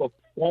what type of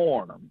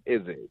form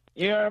is it?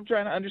 You know what I'm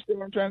trying to understand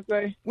what I'm trying to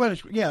say? Well,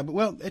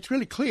 it's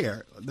really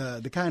clear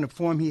the kind of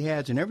form he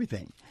has and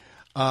everything.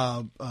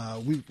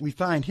 We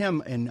find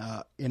him in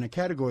a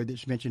category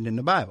that's mentioned in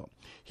the Bible,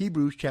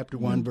 Hebrews chapter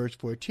 1 verse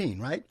 14,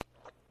 right?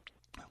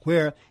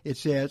 Where it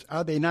says,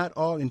 "Are they not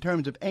all," in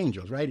terms of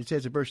angels, right? It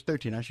says in verse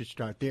 13. I should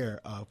start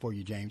there for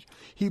you, James.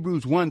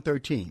 Hebrews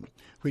 1:13,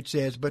 which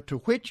says, "But to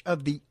which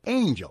of the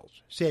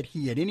angels said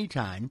he at any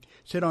time,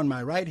 sit on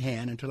my right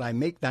hand until I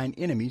make thine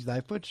enemies thy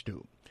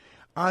footstool?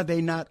 Are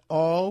they not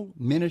all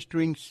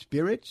ministering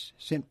spirits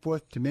sent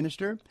forth to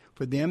minister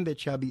for them that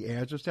shall be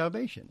heirs of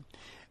salvation?"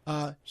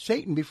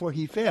 Satan, before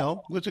he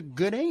fell, was a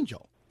good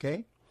angel,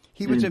 okay?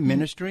 He was a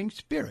ministering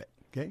spirit,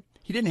 okay?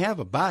 He didn't have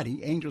a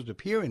body. Angels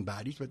appear in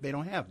bodies, but they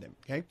don't have them,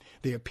 okay?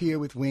 They appear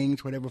with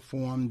wings, whatever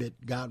form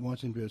that God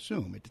wants them to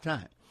assume at the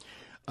time.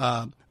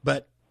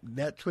 But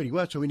that's what he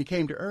was. So when he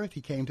came to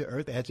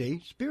earth as a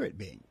spirit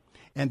being.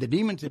 And the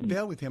demons that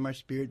fell with him are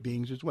spirit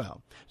beings as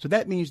well. So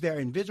that means they're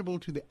invisible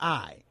to the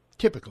eye,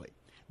 typically.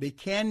 They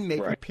can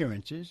make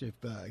appearances if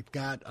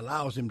God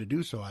allows them to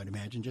do so, I'd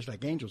imagine, just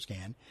like angels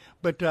can.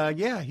 But,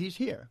 yeah, he's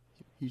here.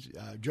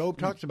 Job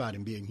talks about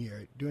him being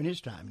here during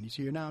his time, and he's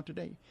here now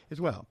today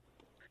as well.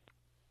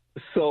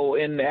 So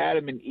in the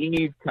Adam and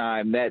Eve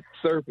time, that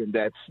serpent,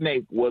 that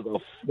snake, was a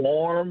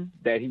form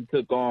that he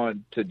took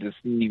on to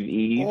deceive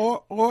Eve?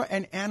 Or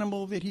an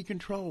animal that he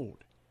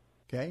controlled.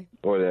 Okay.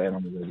 Or the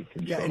animal that he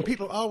controls. Yeah, and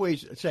people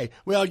always say,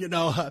 well, you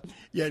got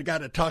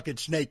a talking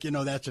snake,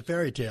 that's a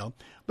fairy tale.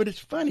 But it's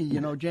funny,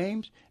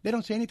 James, they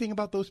don't say anything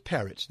about those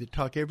parrots that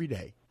talk every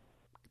day.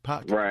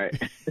 Right.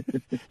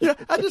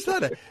 I just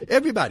thought of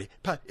everybody.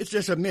 It's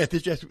just a myth.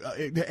 It's just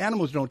the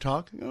animals don't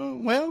talk.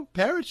 Well,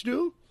 parrots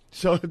do.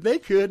 So if they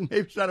could,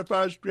 maybe it's not a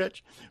far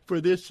stretch for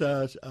this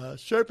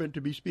serpent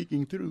to be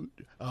speaking through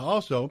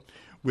also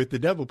with the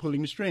devil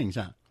pulling the strings,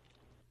 huh?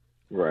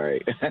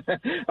 Right.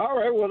 All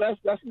right. Well,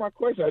 that's my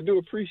question. I do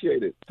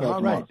appreciate it. All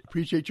right.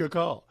 Appreciate your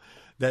call.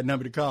 That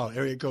number to call,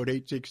 area code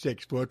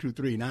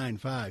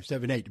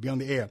 866-423-9578 to be on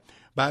the air.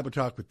 Bible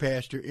Talk with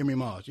Pastor Emery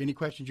Moss. Any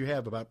questions you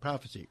have about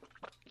prophecy,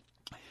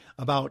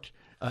 about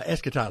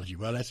eschatology?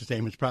 Well, that's the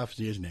same as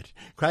prophecy, isn't it?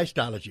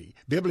 Christology,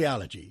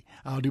 bibliology.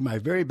 I'll do my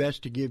very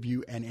best to give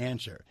you an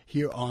answer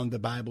here on the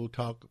Bible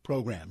Talk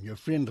program. Your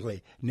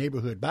friendly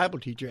neighborhood Bible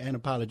teacher and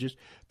apologist,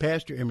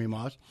 Pastor Emery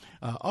Moss.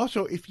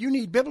 Also, if you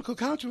need biblical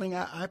counseling,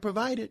 I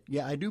provide it.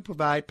 Yeah, I do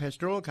provide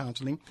pastoral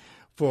counseling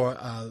for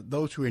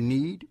those who are in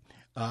need.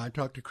 I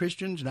talk to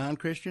Christians,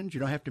 non-Christians.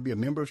 You don't have to be a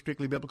member of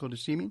Strictly Biblical to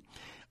see me.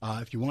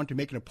 If you want to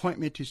make an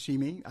appointment to see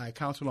me, I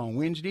counsel on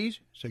Wednesdays,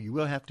 so you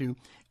will have to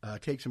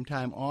take some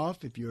time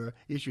off. If your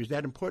issue is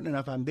that important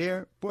enough, I'm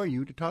there for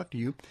you to talk to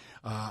you.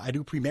 I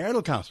do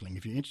premarital counseling.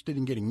 If you're interested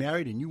in getting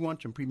married and you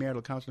want some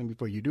premarital counseling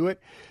before you do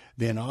it,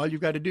 then all you've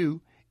got to do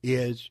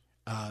is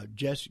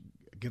just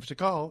give us a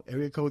call,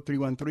 area code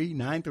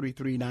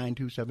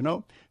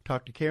 313-933-9270.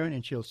 Talk to Karen,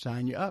 and she'll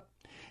sign you up.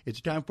 It's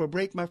time for a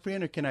break, my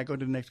friend, or can I go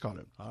to the next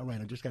caller? All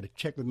right, I just got to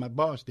check with my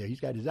boss there. He's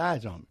got his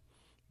eyes on me.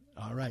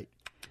 All right.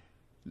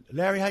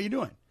 Larry, how you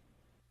doing?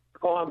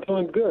 Oh, I'm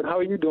doing good. How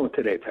are you doing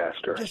today,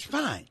 Pastor? Just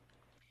fine.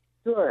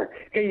 Sure.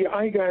 Hey,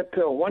 I got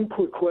one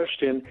quick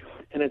question,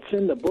 and it's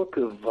in the book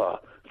of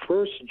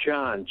 1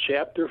 John,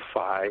 chapter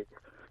 5,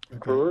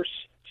 verse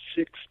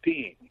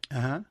 16.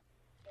 Uh-huh.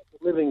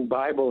 Living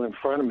Bible in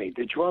front of me.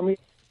 Did you want me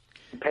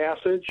to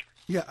passage?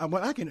 Yeah,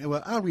 well,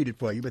 I'll read it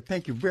for you, but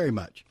thank you very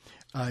much.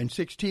 In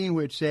 16,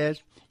 where it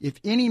says, if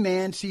any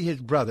man see his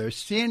brother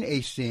sin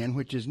a sin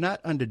which is not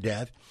unto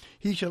death,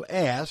 he shall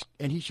ask,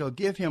 and he shall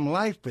give him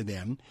life for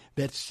them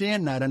that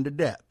sin not unto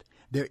death.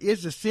 There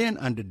is a sin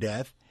unto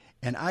death,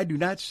 and I do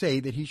not say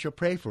that he shall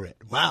pray for it.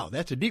 Wow,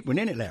 that's a deep one,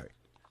 isn't it, Larry?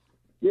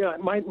 Yeah,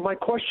 my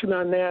question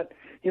on that,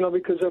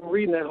 because I'm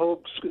reading that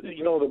whole,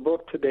 the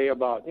book today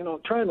about,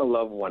 trying to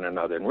love one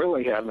another and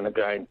really having a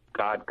God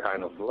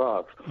kind of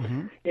love.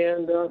 Mm-hmm.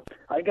 And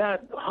I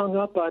got hung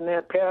up on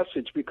that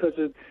passage because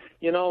I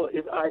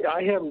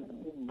have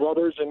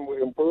brothers, and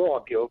we're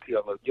all guilty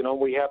of it.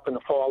 We happen to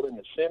fall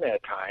into sin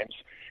at times.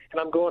 And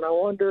I'm going, I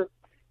wonder,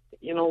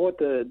 what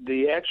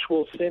the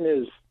actual sin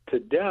is to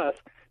death,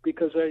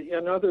 because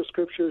in other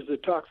scriptures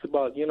it talks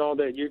about,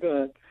 that you're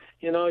going to,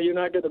 you're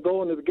not going to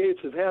go into the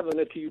gates of heaven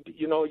if you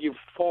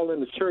fall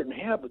into certain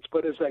habits.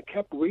 But as I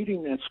kept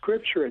reading that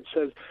scripture, it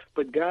says,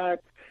 but God,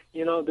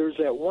 there's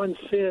that one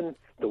sin,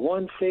 the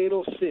one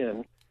fatal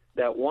sin,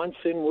 that one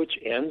sin which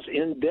ends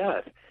in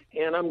death.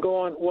 And I'm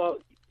going, well,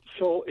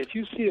 so if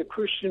you see a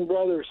Christian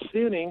brother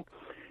sinning,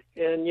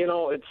 and,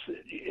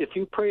 if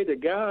you pray to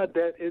God,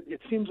 that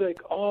it seems like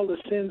all the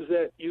sins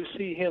that you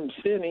see him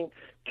sinning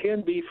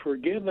can be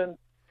forgiven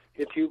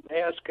if you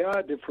ask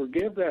God to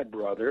forgive that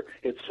brother,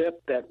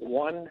 except that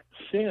one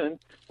sin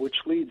which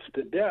leads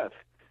to death.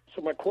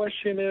 So my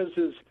question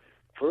is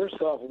first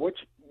off,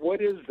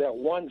 what is that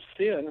one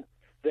sin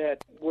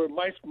that where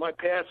my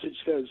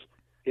passage says,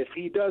 if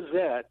he does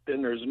that,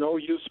 then there's no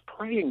use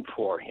praying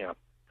for him.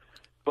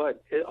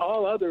 But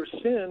all other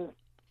sin,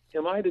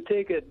 am I to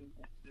take it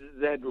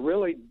that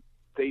really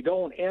they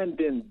don't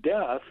end in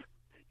death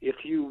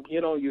if you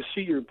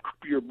see your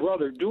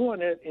brother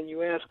doing it and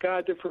you ask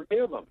God to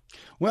forgive him?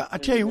 Well, I'll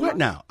tell you what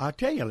now. I'll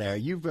tell you,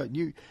 Larry, you've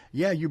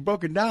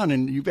broken it down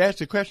and you've asked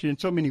the question in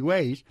so many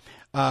ways.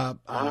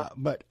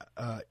 But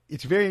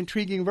it's a very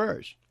intriguing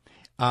verse.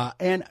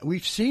 And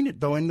we've seen it,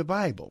 though, in the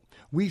Bible.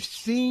 We've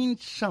seen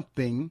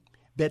something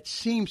that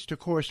seems to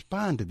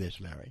correspond to this,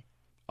 Larry.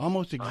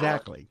 Almost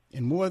exactly,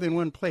 in more than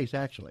one place,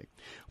 actually,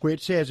 where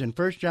it says in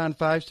 1 John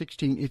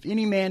 5:16, if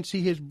any man see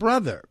his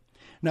brother.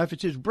 Now, if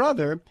it's his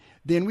brother,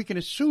 then we can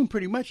assume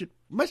pretty much it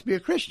must be a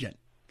Christian,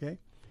 okay?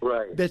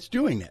 Right. That's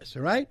doing this,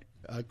 all right?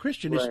 a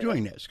Christian is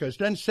doing this, because it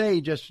doesn't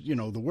say just,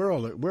 the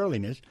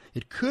worldliness.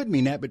 It could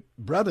mean that, but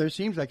brother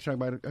seems like it's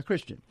talking about a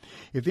Christian.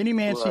 If any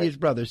man see his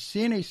brother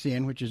sin a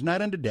sin which is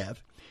not unto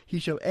death, he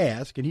shall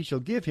ask, and he shall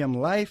give him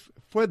life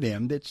for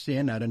them that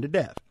sin not unto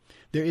death.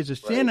 There is a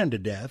sin unto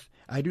death.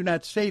 I do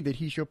not say that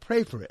he shall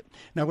pray for it.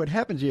 Now, what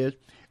happens is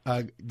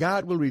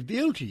God will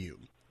reveal to you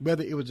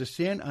whether it was a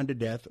sin unto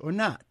death or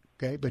not.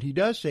 Okay, but he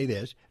does say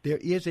this: there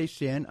is a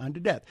sin unto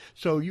death.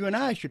 So you and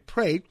I should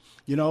pray,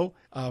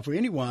 for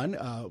anyone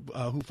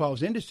who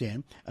falls into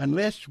sin,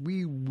 unless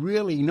we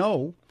really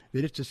know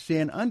that it's a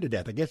sin unto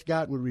death. I guess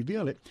God will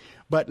reveal it.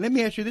 But let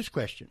me ask you this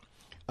question,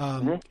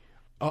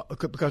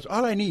 because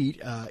all I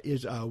need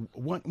is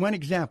one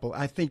example,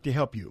 I think, to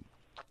help you.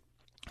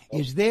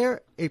 Is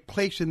there a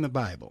place in the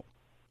Bible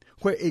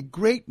where a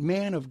great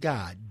man of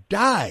God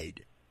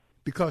died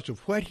because of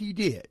what he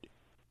did,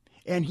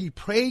 and he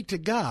prayed to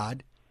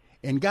God,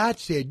 and God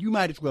said, you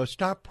might as well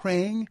stop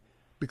praying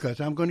because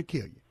I'm going to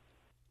kill you?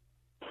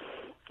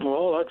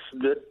 Well,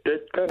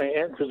 that kind of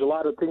answers a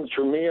lot of things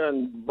for me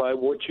by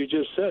what you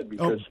just said.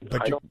 Because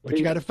but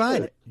you got to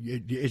find it.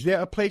 Is there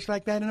a place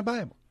like that in the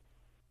Bible?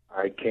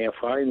 I can't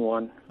find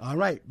one. All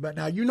right. But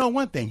now, you know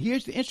one thing.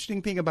 Here's the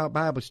interesting thing about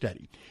Bible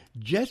study.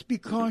 Just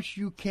because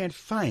you can't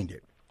find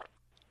it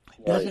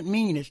doesn't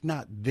mean it's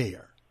not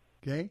there.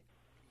 Okay?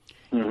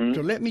 Mm-hmm.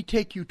 So let me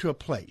take you to a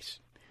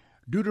place.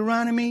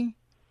 Deuteronomy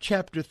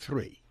chapter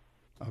 3.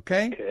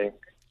 Okay?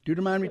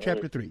 Deuteronomy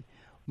chapter 3.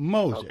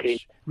 Moses. Okay.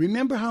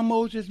 Remember how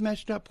Moses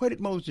messed up? What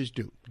did Moses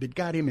do that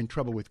got him in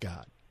trouble with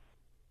God?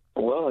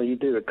 Well, he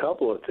did a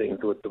couple of things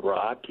with the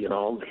rock,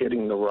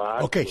 hitting the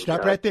rock. Okay,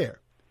 stop right there.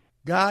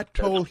 God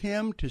told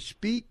him to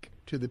speak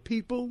to the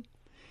people.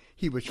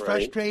 He was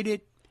frustrated.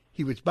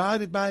 He was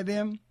bothered by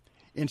them.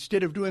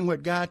 Instead of doing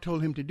what God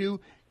told him to do,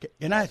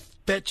 and I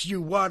fetch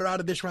you water out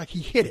of this rock, he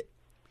hit it.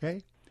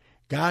 Okay?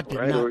 God did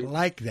not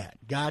like that.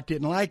 God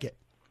didn't like it.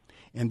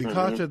 And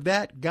because of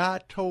that,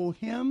 God told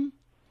him,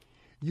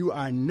 you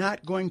are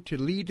not going to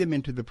lead them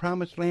into the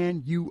promised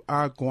land. You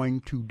are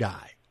going to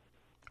die.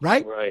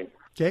 Right? Right.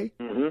 Okay?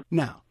 Mm-hmm.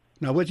 Now,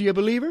 was he a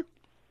believer?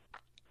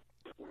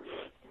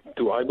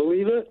 Do I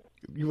believe it?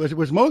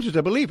 Was Moses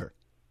a believer?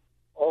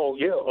 Oh,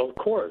 yeah, of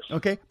course.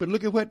 Okay, but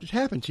look at what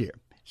happens here.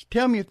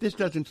 Tell me if this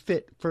doesn't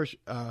fit First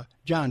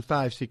John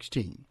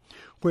 5:16,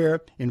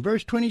 where in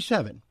verse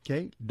 27,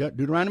 okay,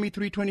 Deuteronomy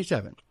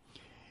 3:27,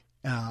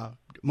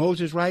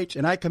 Moses writes,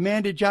 and I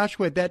commanded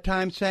Joshua at that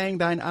time, saying,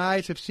 thine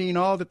eyes have seen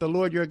all that the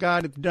Lord your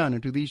God hath done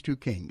unto these two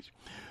kings.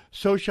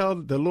 So shall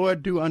the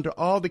Lord do unto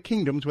all the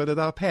kingdoms whither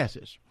thou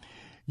passest.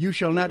 You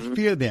shall not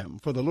fear them,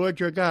 for the Lord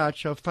your God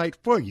shall fight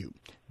for you.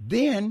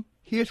 Then,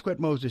 here's what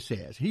Moses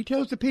says. He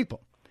tells the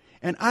people,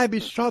 and I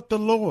besought the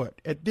Lord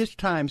at this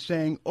time,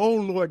 saying, O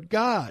Lord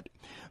God,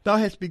 thou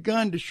hast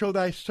begun to show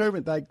thy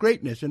servant thy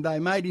greatness and thy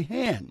mighty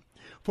hand.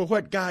 For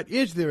what God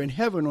is there in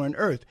heaven or in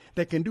earth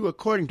that can do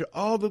according to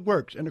all the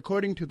works and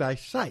according to thy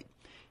sight?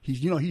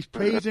 He's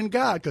praising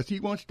God because he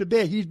wants to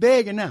beg. He's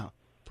begging now,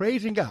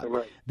 praising God.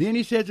 Right. Then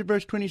he says in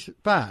verse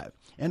 25,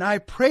 and I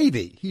pray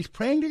thee, he's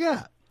praying to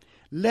God,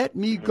 let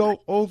me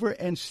go over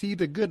and see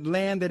the good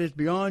land that is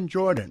beyond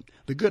Jordan,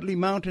 the goodly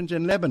mountains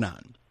in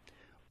Lebanon.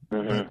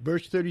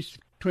 Verse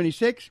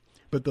 26,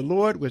 but the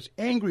Lord was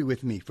angry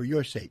with me for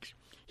your sakes.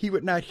 He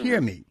would not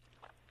hear me.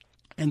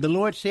 And the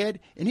Lord said,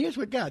 and here's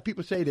what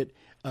people say that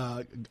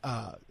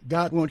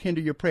God won't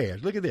hinder your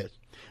prayers. Look at this.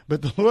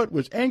 But the Lord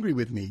was angry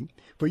with me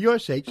for your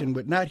sakes and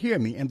would not hear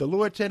me. And the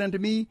Lord said unto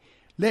me,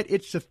 let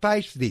it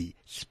suffice thee.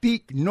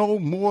 Speak no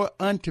more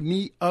unto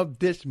me of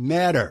this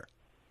matter.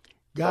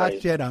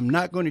 God said, I'm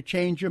not going to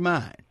change your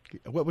mind.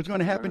 What was going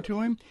to happen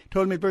to him?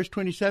 Told him in verse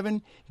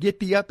 27, get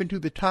thee up into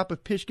the top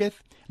of Pisgah,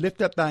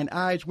 lift up thine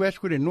eyes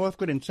westward and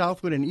northward and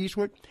southward and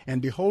eastward,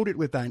 and behold it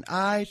with thine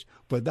eyes,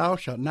 for thou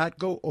shalt not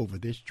go over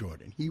this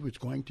Jordan. He was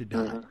going to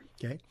die.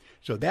 Okay,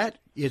 so that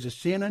is a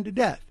sin unto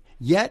death.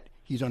 Yet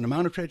he's on the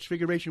Mount of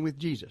Transfiguration with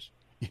Jesus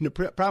in the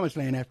promised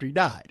land after he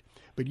died.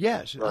 But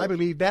yes, I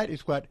believe that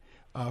is what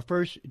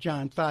 1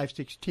 John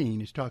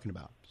 5:16 is talking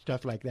about.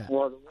 Stuff like that.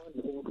 Well,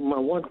 my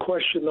one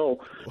question, though.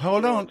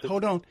 Hold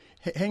on.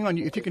 Hang on.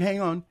 If you can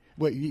hang on.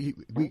 Wait,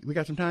 we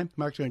got some time?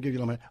 Mark's going to give you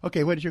a little minute.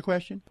 Okay, what is your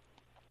question?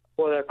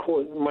 Well,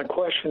 my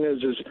question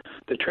is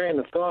the train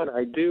of thought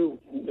I do,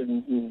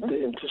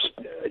 and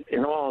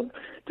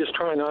just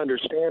trying to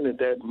understand it,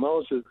 that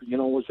Moses,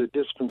 was a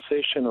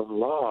dispensation of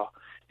law,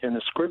 and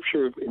the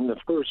scripture in the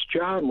First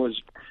John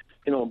was,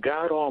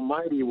 God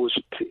Almighty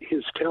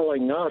is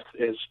telling us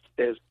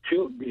as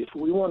children, if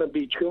we want to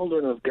be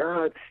children of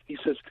God, he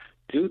says,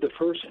 do the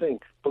first thing,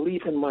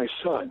 believe in my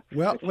Son.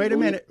 Well, wait a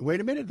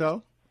minute,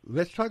 though.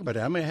 Let's talk about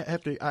that.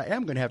 I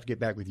am going to have to get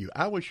back with you.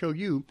 I will show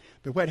you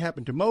that what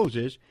happened to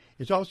Moses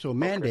is also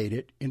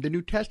mandated in the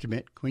New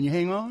Testament. Can you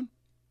hang on?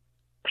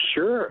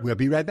 Sure. We'll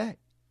be right back.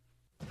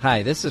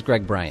 Hi, this is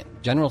Greg Bryant,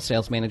 General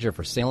Sales Manager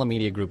for Salem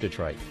Media Group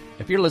Detroit.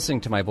 If you're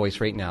listening to my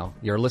voice right now,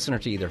 you're a listener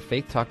to either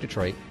Faith Talk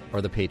Detroit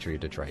or The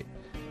Patriot Detroit.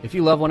 If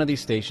you love one of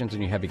these stations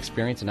and you have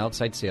experience in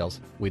outside sales,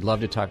 we'd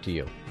love to talk to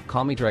you.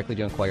 Call me directly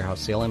to inquire how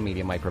Salem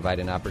Media might provide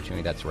an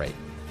opportunity that's right.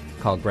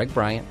 Call Greg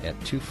Bryant at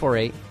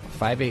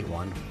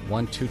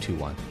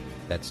 248-581-1221.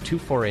 That's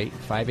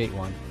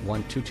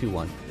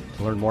 248-581-1221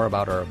 to learn more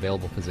about our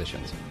available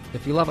positions.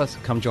 If you love us,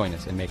 come join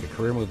us and make a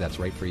career move that's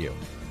right for you.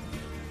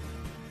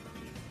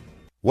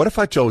 What if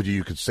I told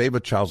you could save a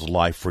child's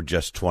life for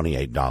just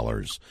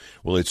 $28?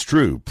 Well, it's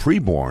true.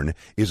 Preborn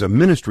is a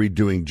ministry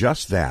doing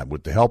just that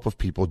with the help of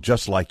people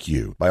just like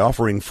you by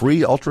offering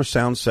free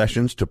ultrasound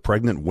sessions to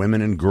pregnant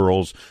women and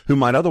girls who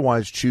might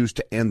otherwise choose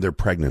to end their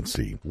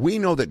pregnancy. We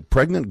know that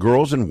pregnant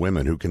girls and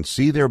women who can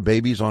see their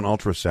babies on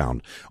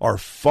ultrasound are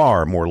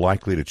far more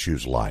likely to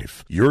choose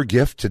life. Your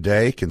gift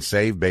today can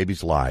save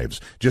babies' lives.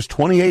 Just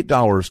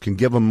 $28 can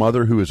give a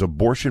mother who is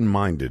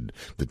abortion-minded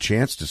the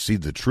chance to see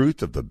the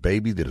truth of the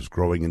baby that is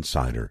growing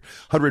inside her.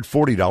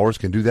 $140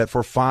 can do that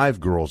for 5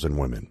 girls and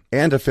women.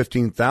 And a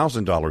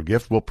 $15,000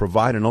 gift will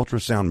provide an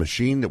ultrasound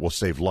machine that will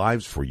save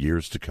lives for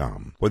years to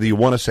come. Whether you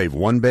want to save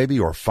one baby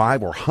or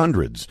 5 or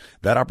hundreds,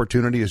 that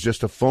opportunity is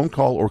just a phone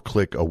call or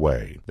click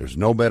away. There's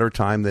no better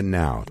time than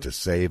now to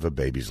save a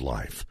baby's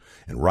life.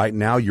 And right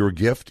now, your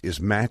gift is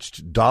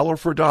matched dollar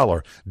for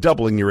dollar,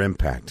 doubling your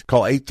impact.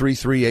 Call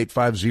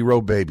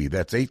 833-850-BABY.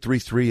 That's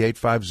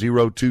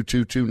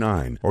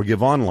 833-850-2229. Or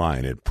give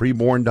online at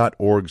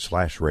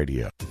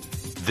preborn.org/radio.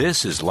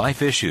 This is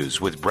Life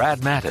Issues with Brad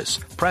Mattis,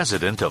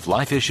 president of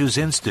Life Issues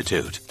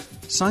Institute.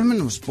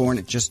 Simon was born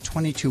at just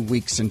 22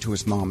 weeks into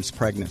his mom's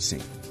pregnancy.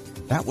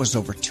 That was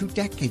over 2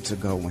 decades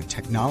ago when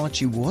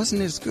technology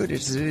wasn't as good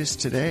as it is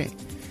today.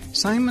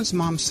 Simon's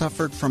mom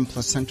suffered from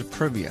placenta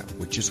previa,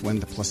 which is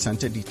when the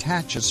placenta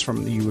detaches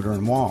from the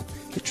uterine wall.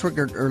 It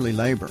triggered early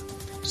labor.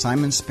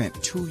 Simon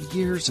spent 2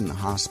 years in the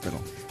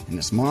hospital, and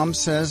his mom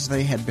says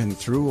they had been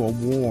through a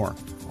war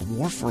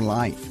for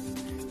life.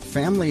 The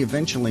family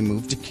eventually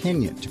moved to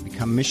Kenya to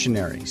become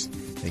missionaries.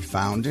 They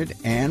founded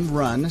and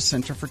run a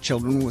center for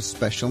children with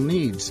special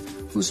needs,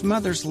 whose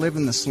mothers live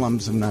in the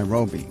slums of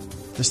Nairobi.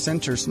 The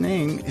center's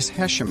name is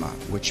Heshima,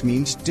 which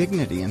means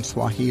dignity in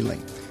Swahili.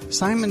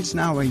 Simon's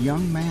now a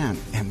young man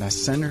and the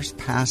center's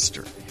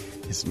pastor.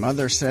 His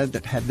mother said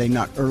that had they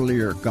not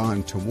earlier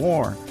gone to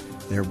war,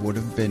 there would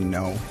have been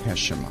no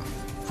Heshima.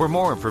 For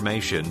more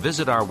information,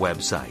 visit our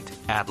website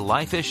at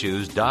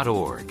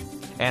lifeissues.org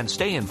and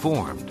stay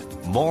informed,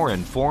 more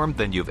informed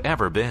than you've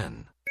ever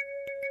been.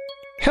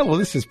 Hello,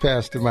 this is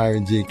Pastor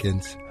Myron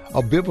Jenkins,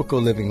 a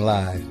Biblical Living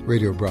Live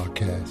radio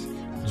broadcast.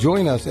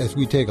 Join us as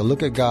we take a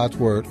look at God's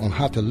Word on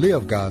how to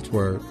live God's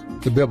Word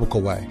the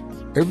biblical way.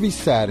 Every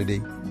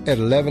Saturday at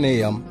 11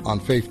 a.m. on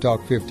Faith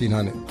Talk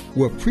 1500.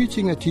 Where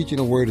preaching and teaching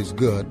the Word is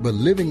good, but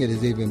living it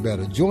is even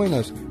better. Join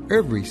us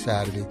every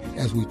Saturday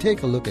as we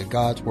take a look at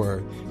God's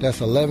Word. That's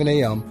 11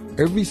 a.m.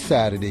 every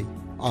Saturday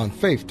on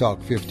Faith Talk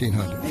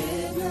 1500.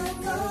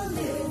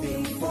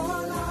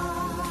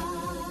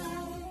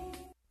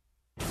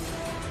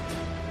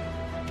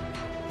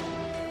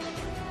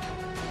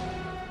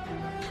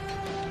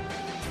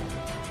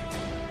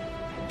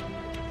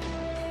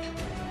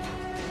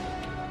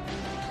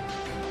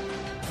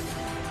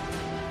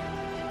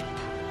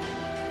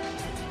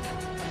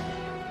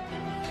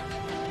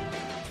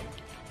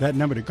 That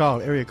number to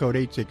call, area code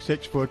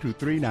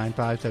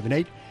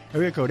 866-423-9578,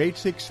 area code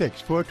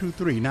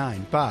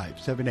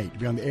 866-423-9578. To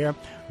be on the air,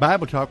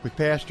 Bible Talk with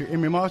Pastor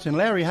Emery Moss. And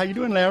Larry, how you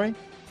doing, Larry?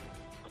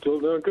 Still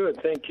doing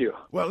good, thank you.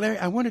 Well, Larry,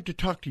 I wanted to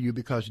talk to you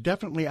because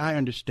definitely I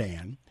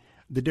understand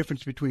the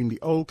difference between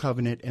the Old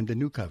Covenant and the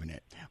New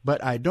Covenant.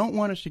 But I don't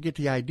want us to get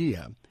the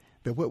idea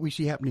that what we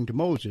see happening to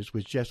Moses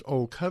was just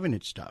Old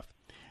Covenant stuff.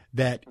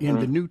 That in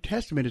the New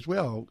Testament as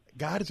well,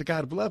 God is a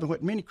God of love. And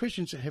what many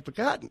Christians have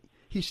forgotten,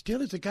 He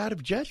still is a God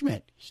of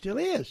judgment. He still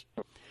is.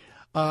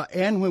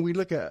 And when we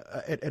look at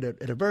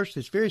a verse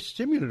that's very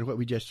similar to what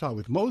we just saw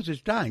with Moses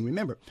dying,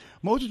 remember,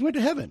 Moses went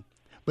to heaven,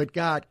 but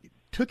God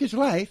took his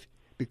life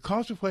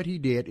because of what he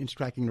did in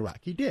striking the rock.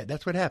 He did.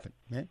 That's what happened.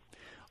 Right?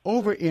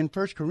 Over in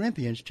 1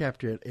 Corinthians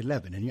chapter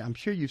 11, and I'm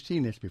sure you've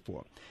seen this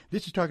before,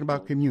 this is talking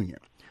about communion,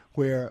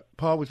 where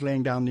Paul was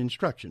laying down the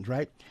instructions,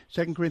 right?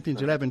 2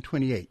 Corinthians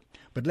 11:28.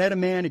 But let a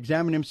man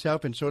examine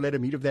himself, and so let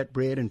him eat of that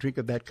bread and drink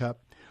of that cup.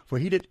 For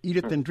he that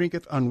eateth and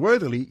drinketh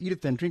unworthily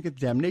eateth and drinketh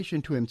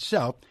damnation to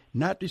himself,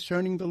 not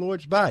discerning the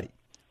Lord's body.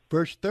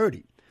 Verse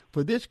 30.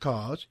 For this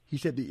cause, he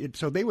said,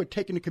 so they were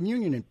taking the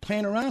communion and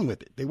playing around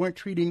with it. They weren't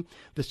treating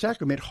the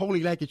sacrament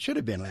holy like it should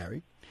have been,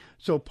 Larry.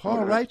 So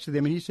Paul writes to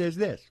them, and he says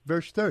this,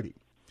 verse 30.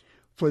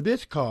 For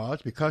this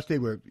cause, because they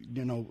were,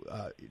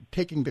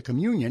 taking the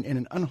communion in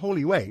an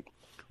unholy way,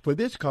 for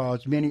this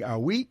cause many are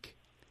weak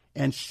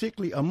and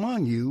sickly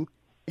among you,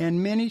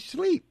 and many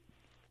sleep.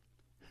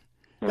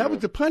 That was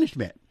the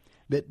punishment,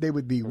 that they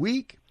would be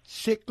weak,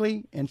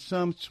 sickly, and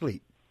some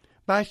sleep.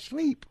 By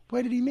sleep,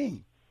 what did he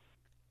mean?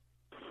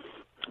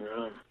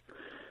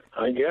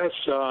 I guess,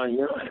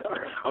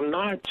 I'm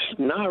not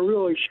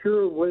really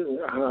sure what...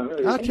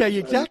 I'll tell you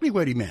exactly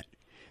what he meant.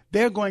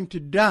 They're going to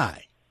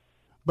die,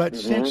 but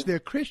since they're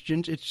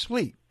Christians, it's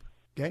sleep.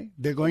 Okay?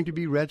 They're going to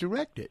be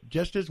resurrected,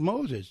 just as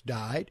Moses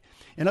died.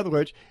 In other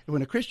words,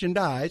 when a Christian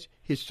dies,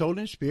 his soul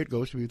and spirit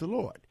goes to be with the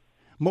Lord.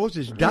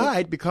 Moses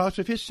died because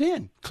of his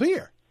sin.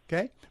 Clear.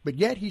 okay? But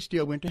yet he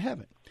still went to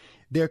heaven.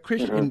 They're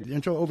Christian,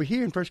 and so over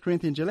here in 1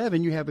 Corinthians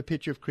 11, you have a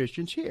picture of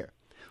Christians here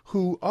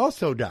who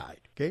also died,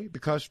 okay,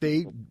 because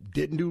they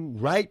didn't do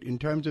right in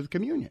terms of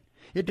communion.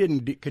 It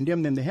didn't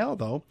condemn them to hell,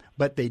 though,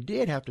 but they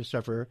did have to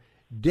suffer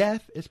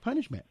death as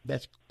punishment.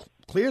 That's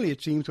clearly,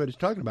 it seems, what it's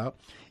talking about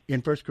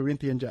in 1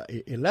 Corinthians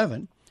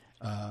 11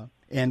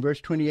 and verse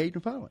 28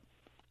 and following.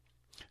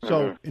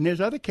 So, and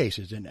there's other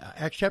cases in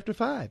Acts chapter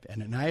 5,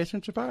 Ananias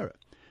and Sapphira.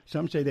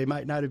 Some say they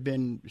might not have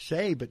been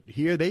saved, but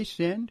here they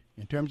sinned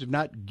in terms of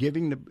not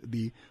giving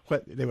the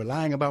what they were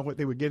lying about what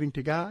they were giving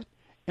to God,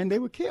 and they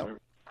were killed.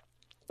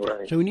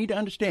 Right. So we need to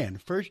understand,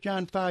 1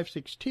 John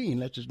 5:16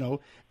 lets us know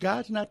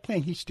God's not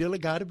playing. He's still a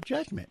God of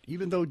judgment.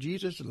 Even though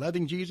Jesus,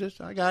 loving Jesus,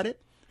 I got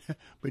it,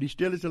 but he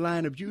still is the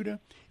Lion of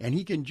Judah, and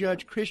he can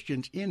judge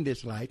Christians in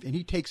this life, and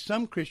he takes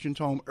some Christians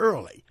home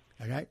early,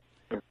 okay,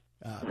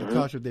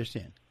 because of their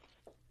sin.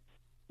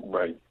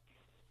 Right.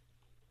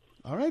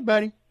 All right,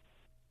 buddy.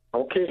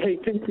 Okay, hey,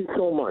 thank you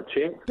so much.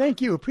 Eh? Thank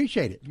you.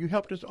 Appreciate it. You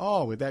helped us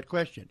all with that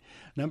question.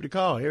 Number to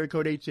call, area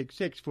code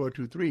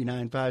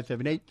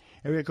 866-423-9578,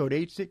 area code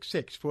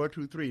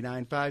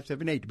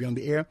 866-423-9578 to be on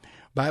the air.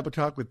 Bible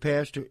Talk with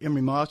Pastor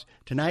Emery Moss.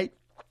 Tonight,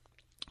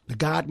 the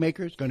God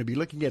Maker is going to be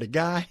looking at a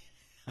guy.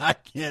 I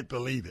can't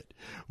believe it.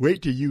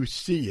 Wait till you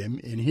see him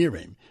and hear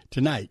him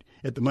tonight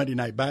at the Monday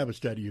Night Bible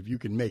Study if you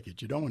can make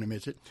it. You don't want to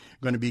miss it.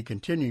 Going to be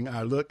continuing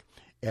our look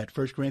at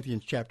 1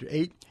 Corinthians chapter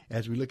 8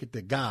 as we look at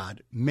the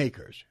God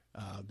Makers.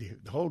 The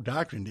whole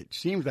doctrine, it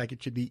seems like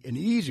it should be an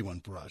easy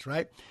one for us,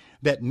 right?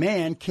 That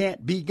man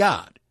can't be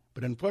God.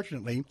 But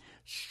unfortunately,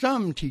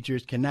 some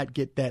teachers cannot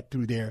get that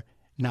through their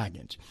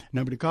noggins.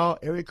 Number to call,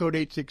 area code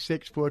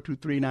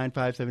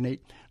 866-423-9578.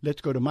 Let's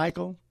go to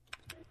Michael.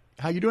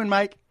 How you doing,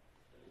 Mike?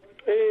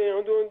 Hey,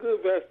 I'm doing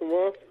good, Pastor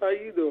Moss. How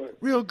you doing?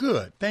 Real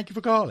good. Thank you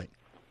for calling.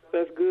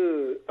 That's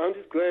good. I'm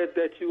just glad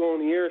that you're on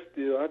the air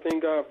still. I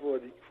thank God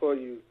for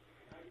you.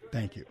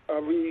 Thank you. I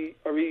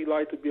really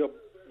like to be a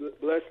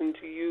blessing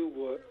to you,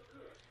 but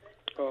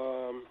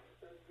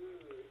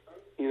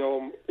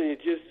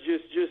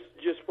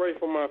just pray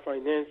for my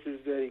finances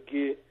that it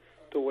get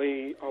the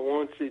way I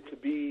want it to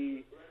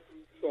be,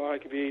 so I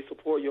can be able to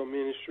support your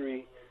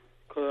ministry.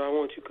 Because I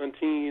want you to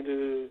continue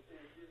to,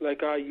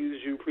 like I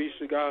use you, preach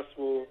the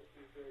gospel,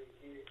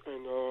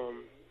 and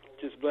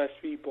just bless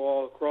people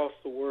all across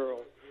the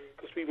world.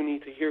 Because people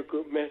need to hear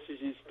good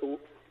messages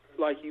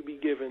like you be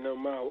giving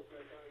them out,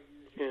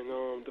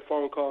 and the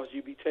phone calls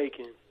you be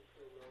taking.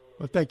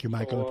 Well, thank you,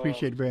 Michael.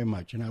 Appreciate it very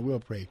much, and I will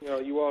pray.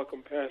 You're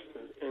welcome,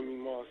 Pastor Emery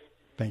Moss.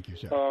 Thank you,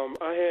 sir. I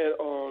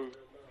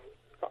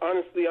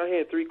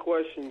had 3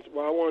 questions,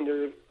 but I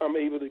wonder if I'm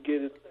able to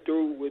get it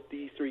through with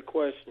these 3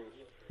 questions.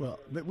 Well,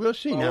 we'll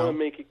see now. I want to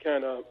make it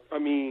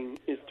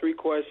it's 3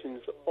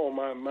 questions on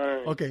my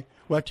mind. Okay.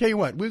 Well, I'll tell you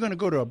what. We're going to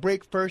go to a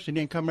break first and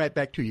then come right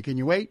back to you. Can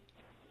you wait?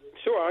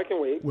 Sure, I can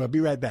wait. We'll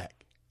be right back.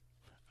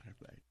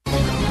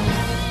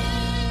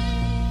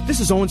 This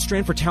is Owen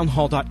Strand for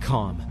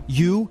Townhall.com.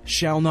 You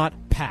shall not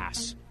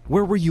pass.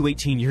 Where were you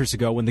 18 years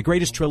ago when the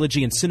greatest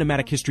trilogy in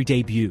cinematic history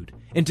debuted?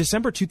 In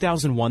December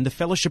 2001, The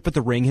Fellowship of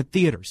the Ring hit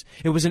theaters.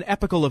 It was an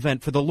epical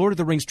event for the Lord of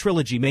the Rings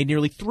trilogy, made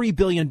nearly $3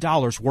 billion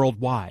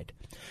worldwide.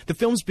 The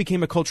films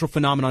became a cultural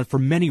phenomenon for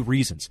many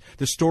reasons.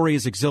 The story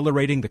is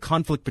exhilarating, the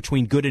conflict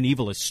between good and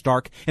evil is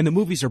stark, and the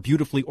movies are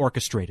beautifully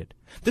orchestrated.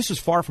 This is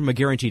far from a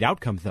guaranteed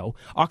outcome, though.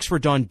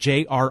 Oxford Don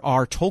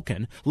J.R.R.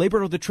 Tolkien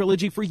labored on the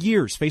trilogy for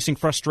years, facing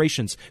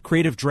frustrations,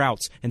 creative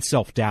droughts, and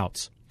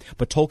self-doubts.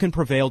 But Tolkien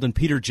prevailed and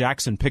Peter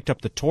Jackson picked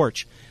up the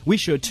torch. We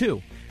should,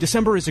 too.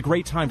 December is a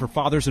great time for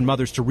fathers and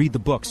mothers to read the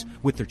books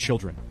with their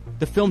children.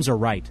 The films are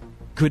right.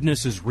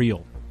 Goodness is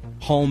real.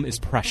 Home is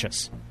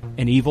precious.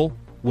 And evil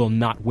will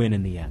not win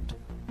in the end.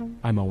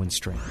 I'm Owen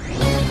Strand.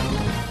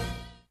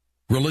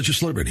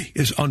 Religious liberty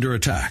is under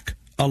attack.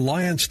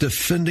 Alliance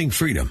Defending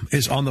Freedom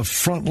is on the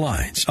front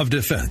lines of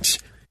defense.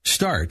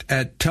 Start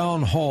at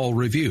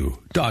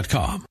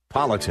townhallreview.com.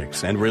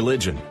 Politics and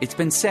religion. It's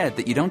been said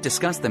that you don't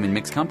discuss them in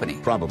mixed company.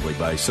 Probably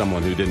by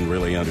someone who didn't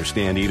really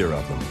understand either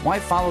of them. Why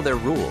follow their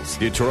rules?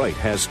 Detroit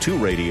has 2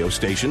 radio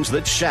stations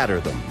that shatter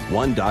them.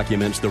 One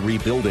documents the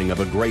rebuilding of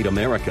a great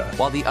America,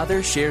 while the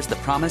other shares the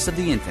promise of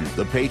the infinite.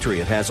 The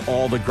Patriot has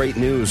all the great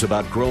news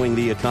about growing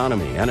the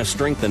economy and a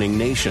strengthening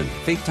nation.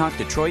 Faith Talk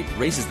Detroit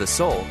raises the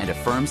soul and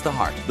affirms the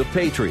heart. The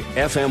Patriot,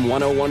 FM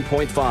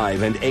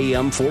 101.5 and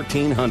AM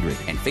 1400.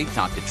 And Faith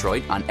Talk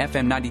Detroit on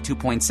FM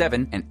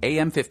 92.7 and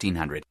AM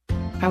 1500.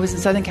 I was in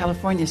Southern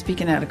California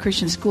speaking at a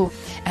Christian school,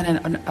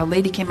 and a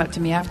lady came up to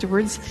me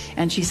afterwards,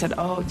 and she said,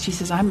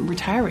 I'm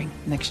retiring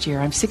next year.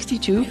 I'm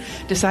 62,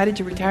 decided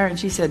to retire, and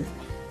she said,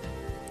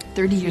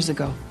 30 years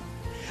ago,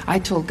 I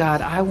told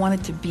God I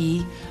wanted to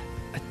be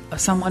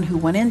someone who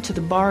went into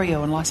the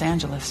barrio in Los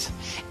Angeles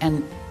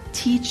and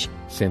teach.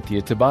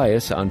 Cynthia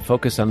Tobias on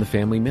Focus on the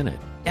Family Minute.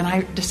 And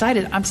I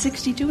decided, I'm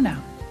 62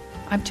 now.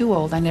 I'm too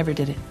old. I never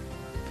did it.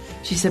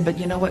 She said, but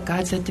you know what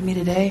God said to me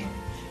today?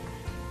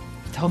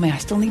 He told me I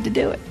still need to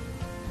do it.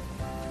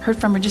 Heard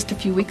from her just a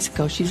few weeks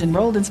ago. She's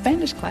enrolled in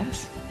Spanish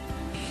class.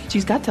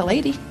 She's got till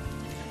 80.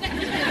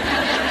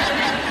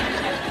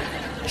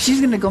 She's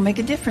going to go make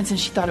a difference, and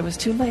she thought it was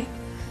too late.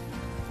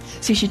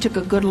 See, she took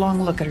a good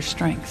long look at her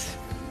strengths.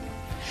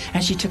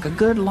 And she took a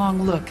good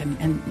long look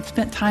and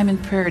spent time in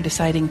prayer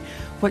deciding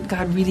what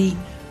God really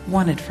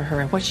wanted for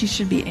her, what she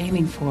should be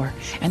aiming for.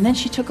 And then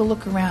she took a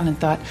look around and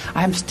thought,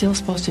 I'm still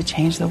supposed to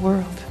change the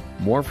world.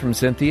 More from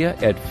Cynthia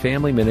at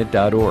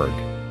FamilyMinute.org.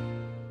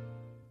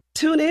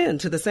 Tune in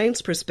to The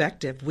Saints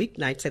Perspective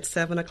weeknights at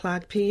 7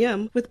 o'clock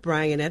p.m. with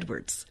Brian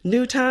Edwards.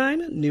 New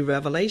time, new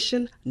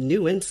revelation,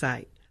 new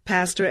insight.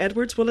 Pastor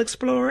Edwards will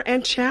explore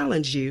and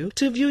challenge you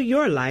to view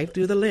your life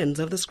through the lens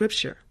of the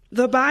Scripture.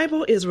 The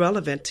Bible is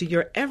relevant to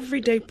your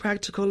everyday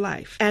practical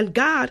life, and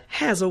God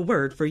has a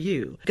word for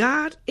you.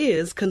 God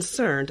is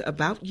concerned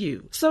about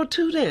you. So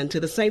tune in to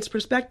The Saints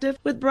Perspective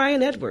with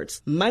Brian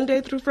Edwards,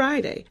 Monday through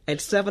Friday at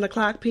 7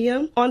 o'clock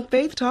p.m. on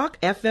Faith Talk,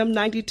 FM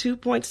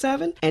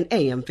 92.7 and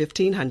AM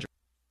 1500.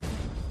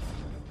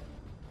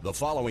 The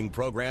following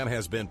program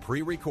has been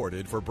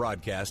pre-recorded for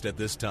broadcast at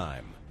this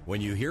time.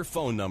 When you hear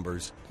phone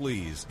numbers,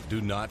 please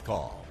do not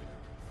call.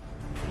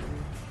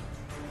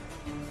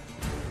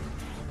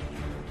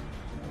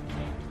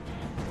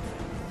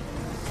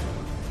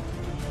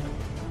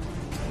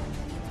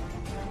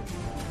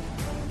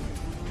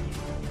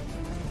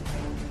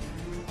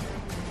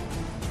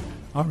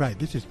 All right,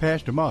 this is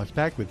Pastor Moss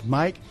back with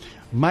Mike.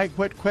 Mike,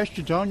 what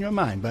question's on your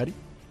mind, buddy?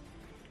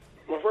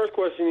 My first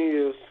question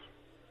is,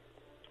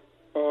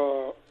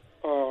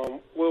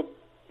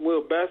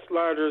 will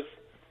backsliders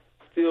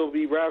still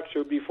be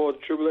raptured before the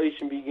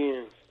tribulation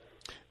begins?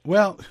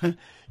 Well,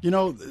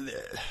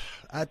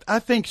 I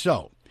think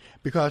so,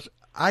 because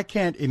I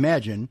can't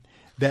imagine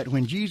that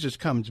when Jesus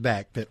comes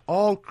back that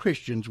all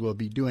Christians will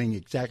be doing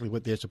exactly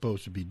what they're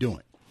supposed to be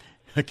doing.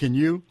 Can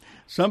you?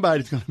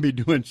 Somebody's going to be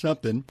doing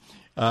something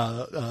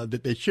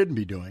that they shouldn't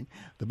be doing.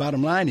 The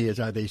bottom line is,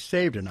 are they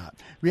saved or not?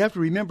 We have to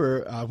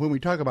remember when we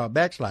talk about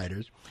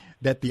backsliders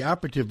that the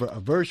operative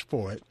verse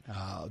for it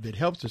that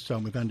helps us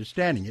some with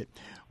understanding it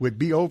would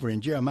be over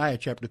in Jeremiah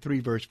chapter 3,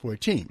 verse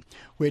 14,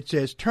 where it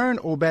says, Turn,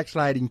 O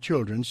backsliding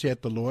children,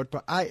 saith the Lord,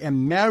 for I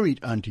am married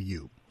unto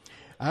you.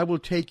 I will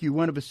take you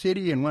one of a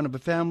city and one of a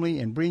family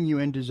and bring you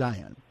into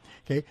Zion.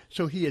 Okay,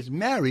 so he is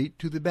married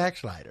to the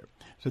backslider.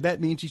 So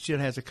that means he still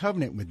has a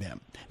covenant with them.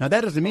 Now,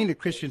 that doesn't mean that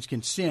Christians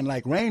can sin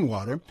like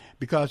rainwater,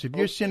 because if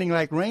you're sinning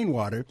like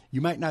rainwater,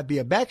 you might not be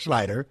a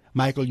backslider,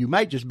 Michael. You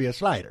might just be a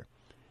slider.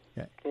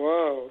 Okay.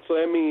 Wow. So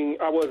that means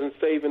I wasn't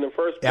saved in the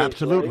first place.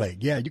 Absolutely. Right?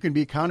 Yeah, you can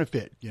be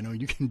counterfeit.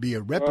 You can be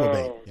a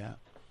reprobate. Wow. Yeah.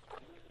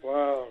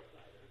 Wow.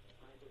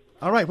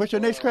 All right. What's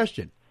your next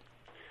question?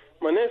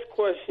 My next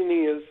question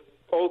is,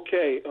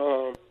 okay,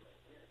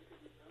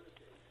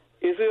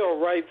 is it all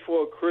right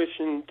for a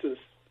Christian to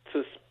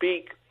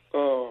speak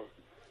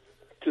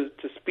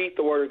to speak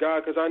the word of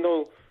God? Because I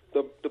know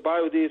the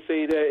Bible did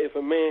say that if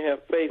a man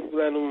have faith,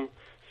 let him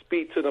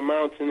speak to the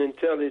mountain and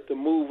tell it to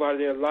move out of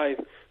their life.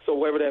 So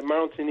wherever that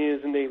mountain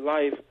is in their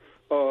life,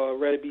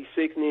 whether it be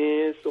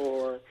sickness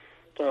or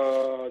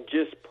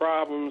just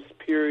problems,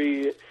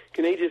 period,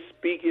 can they just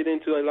speak it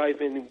into their life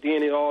and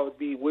then it all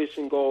be wish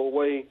and go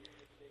away?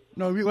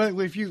 No,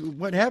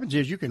 what happens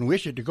is you can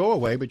wish it to go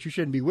away, but you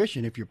shouldn't be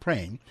wishing if you're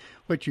praying.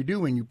 What you do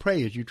when you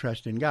pray is you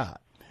trust in God.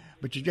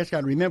 But you just got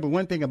to remember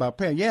one thing about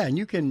prayer. Yeah, and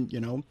you can,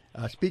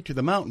 speak to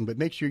the mountain, but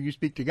make sure you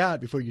speak to God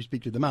before you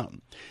speak to the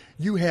mountain.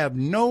 You have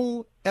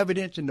no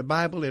evidence in the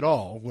Bible at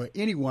all where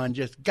anyone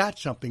just got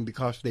something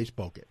because they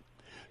spoke it.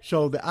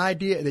 So the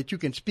idea that you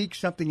can speak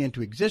something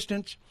into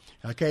existence,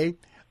 okay,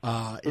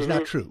 is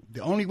not true.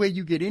 The only way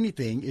you get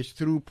anything is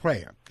through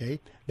prayer,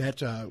 okay?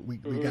 That's we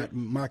got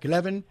Mark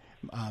 11,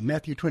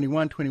 Matthew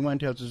 21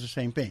 tells us the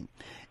same thing.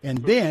 And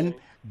then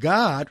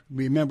God,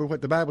 remember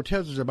what the Bible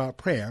tells us about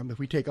prayer, if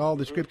we take all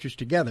the scriptures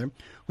together,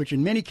 which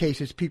in many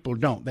cases people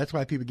don't. That's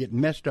why people get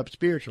messed up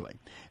spiritually.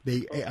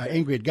 They are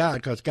angry at God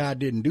because God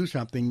didn't do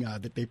something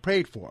that they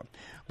prayed for.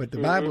 But the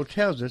Bible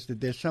tells us that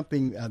there's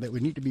something that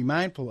we need to be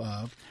mindful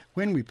of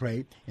when we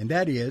pray, and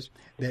that is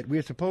that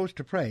we're supposed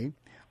to pray.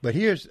 But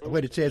here's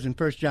what it says in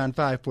 1 John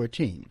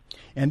 5:14.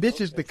 And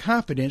this is the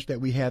confidence that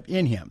we have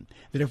in him,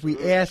 that if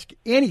we ask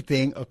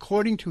anything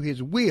according to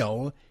his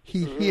will,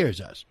 he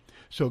hears us.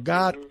 So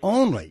God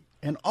only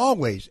and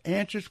always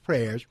answers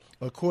prayers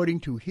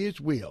according to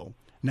his will,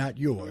 not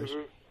yours,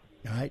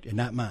 all right, and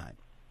not mine.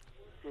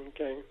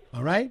 Okay.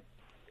 All right?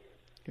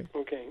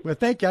 Okay. Well,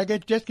 thank you. I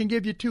just can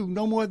give you two,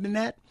 no more than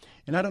that.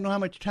 And I don't know how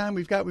much time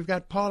we've got. We've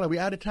got Paul. Are we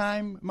out of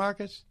time,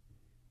 Marcus?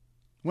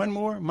 One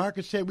more?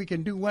 Marcus said we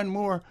can do one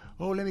more.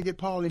 Oh, let me get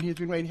Paul in here. He's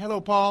been waiting. Hello,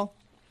 Paul.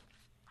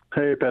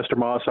 Hey, Pastor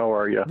Moss. How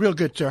are you? Real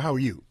good, sir. How are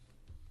you?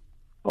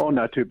 Oh,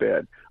 not too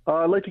bad.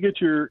 I'd like to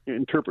get your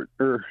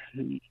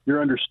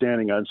your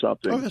understanding on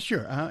something. Oh, that's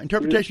sure.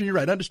 Interpretation, you're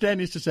right.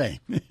 Understanding is the same.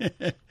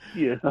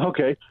 Yeah.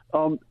 Okay.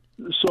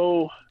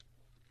 So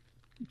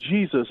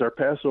Jesus, our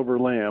Passover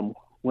lamb,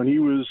 when he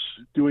was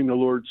doing the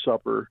Lord's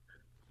Supper,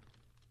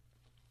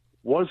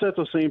 was that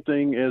the same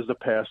thing as the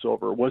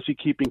Passover? Was he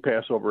keeping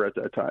Passover at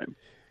that time?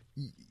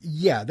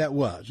 Yeah, that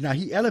was. Now,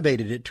 he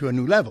elevated it to a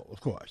new level,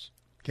 of course,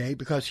 okay,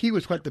 because he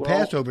was what the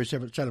Passover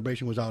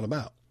celebration was all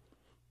about.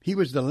 He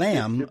was the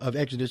lamb of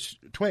Exodus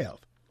 12.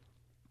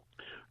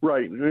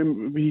 Right.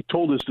 And he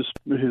told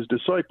his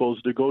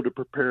disciples to go to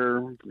prepare,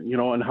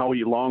 and how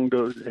he longed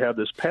to have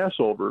this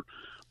Passover.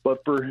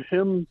 But for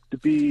him to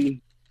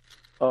be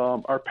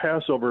our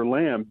Passover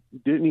lamb,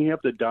 didn't he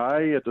have to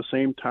die at the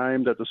same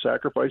time that the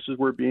sacrifices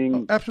were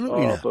being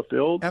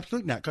fulfilled?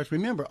 Absolutely not. Because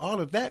remember, all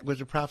of that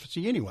was a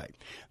prophecy anyway.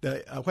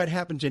 What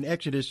happens in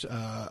Exodus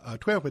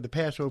 12 where the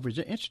Passover is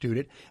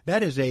instituted,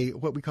 that is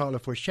what we call a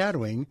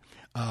foreshadowing,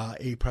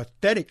 a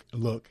prophetic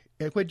look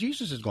at what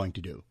Jesus is going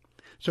to do.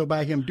 So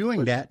by him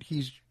doing that,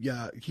 he's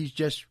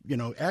just,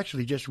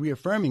 actually just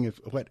reaffirming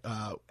what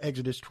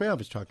Exodus 12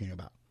 is talking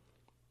about.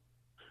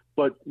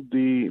 But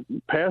the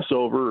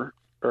Passover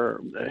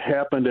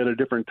happened at a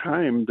different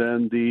time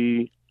than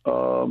the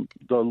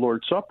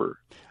Lord's Supper.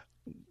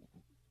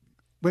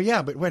 Well,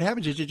 yeah, but what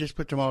happens is it just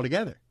puts them all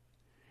together.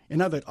 In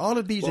other words, all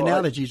of these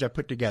analogies are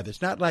put together.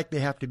 It's not like they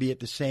have to be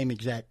at the same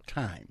exact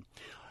time.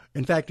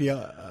 In fact,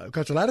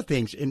 because a lot of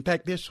things, in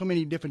fact, there's so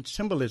many different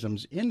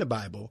symbolisms in the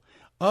Bible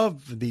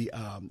of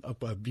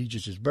of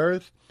Jesus'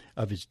 birth,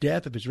 of his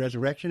death, of his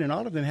resurrection, and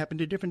all of them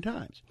happened at different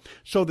times.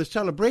 So the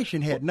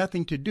celebration had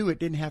nothing to do, it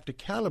didn't have to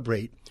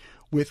calibrate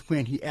with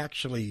when he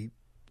actually,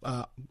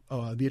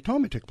 the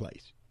atonement took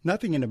place.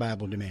 Nothing in the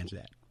Bible demands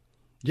that.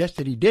 Just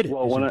that he did it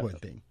is an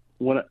important thing.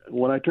 When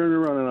I turned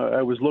around and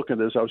I was looking at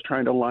this, I was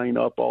trying to line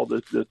up all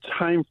the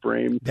time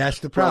frame. That's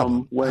the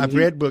problem. I've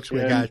read books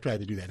where guys try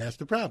to do that. That's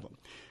the problem.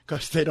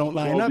 Because they don't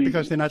line up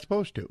because they're not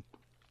supposed to.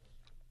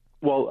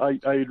 Well,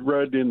 I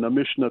read in the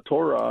Mishnah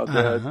Torah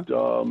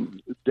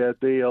that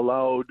they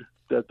allowed,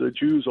 that the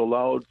Jews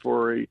allowed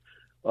for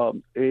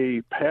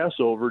a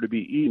Passover to be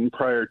eaten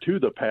prior to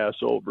the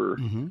Passover,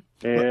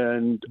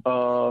 and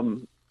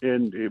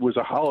it was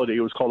a holiday.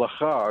 It was called a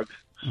Chag.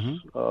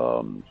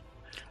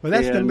 Well,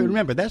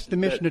 remember, that's the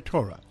Mishnah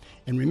Torah.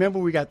 And remember,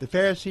 we got the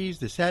Pharisees,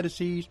 the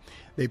Sadducees.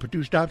 They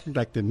produced doctrines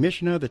like the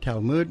Mishnah, the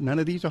Talmud. None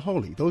of these are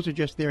holy. Those are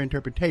just their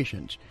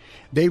interpretations.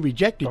 They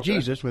rejected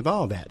Jesus with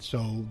all that.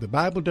 So the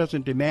Bible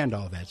doesn't demand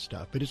all that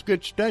stuff. But it's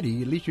good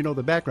study. At least you know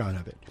the background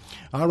of it.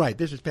 All right,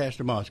 this is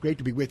Pastor Moss. Great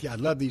to be with you. I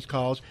love these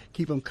calls.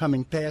 Keep them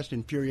coming fast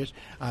and furious.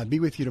 I'll be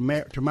with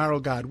you tomorrow,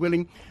 God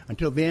willing.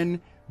 Until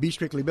then, be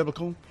strictly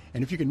biblical.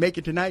 And if you can make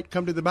it tonight,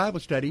 come to the Bible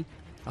study.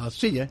 I'll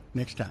see you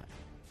next time.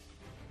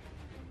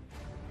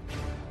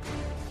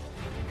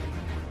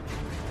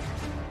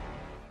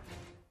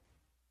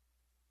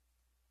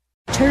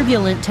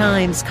 Turbulent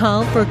times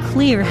call for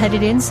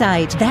clear-headed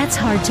insight. That's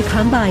hard to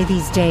come by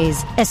these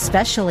days,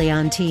 especially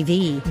on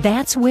TV.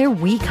 That's where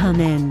we come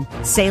in.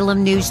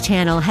 Salem News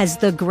Channel has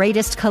the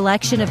greatest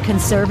collection of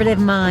conservative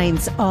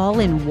minds all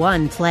in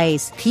one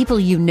place. People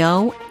you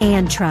know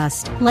and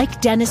trust,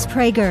 like Dennis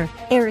Prager,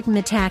 Eric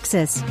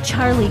Metaxas,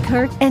 Charlie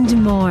Kirk,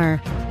 and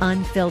more.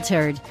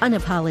 Unfiltered,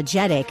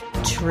 unapologetic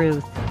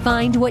truth.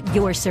 Find what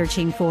you're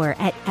searching for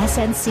at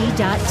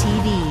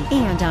snc.tv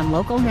and on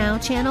Local Now,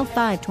 Channel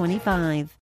 525.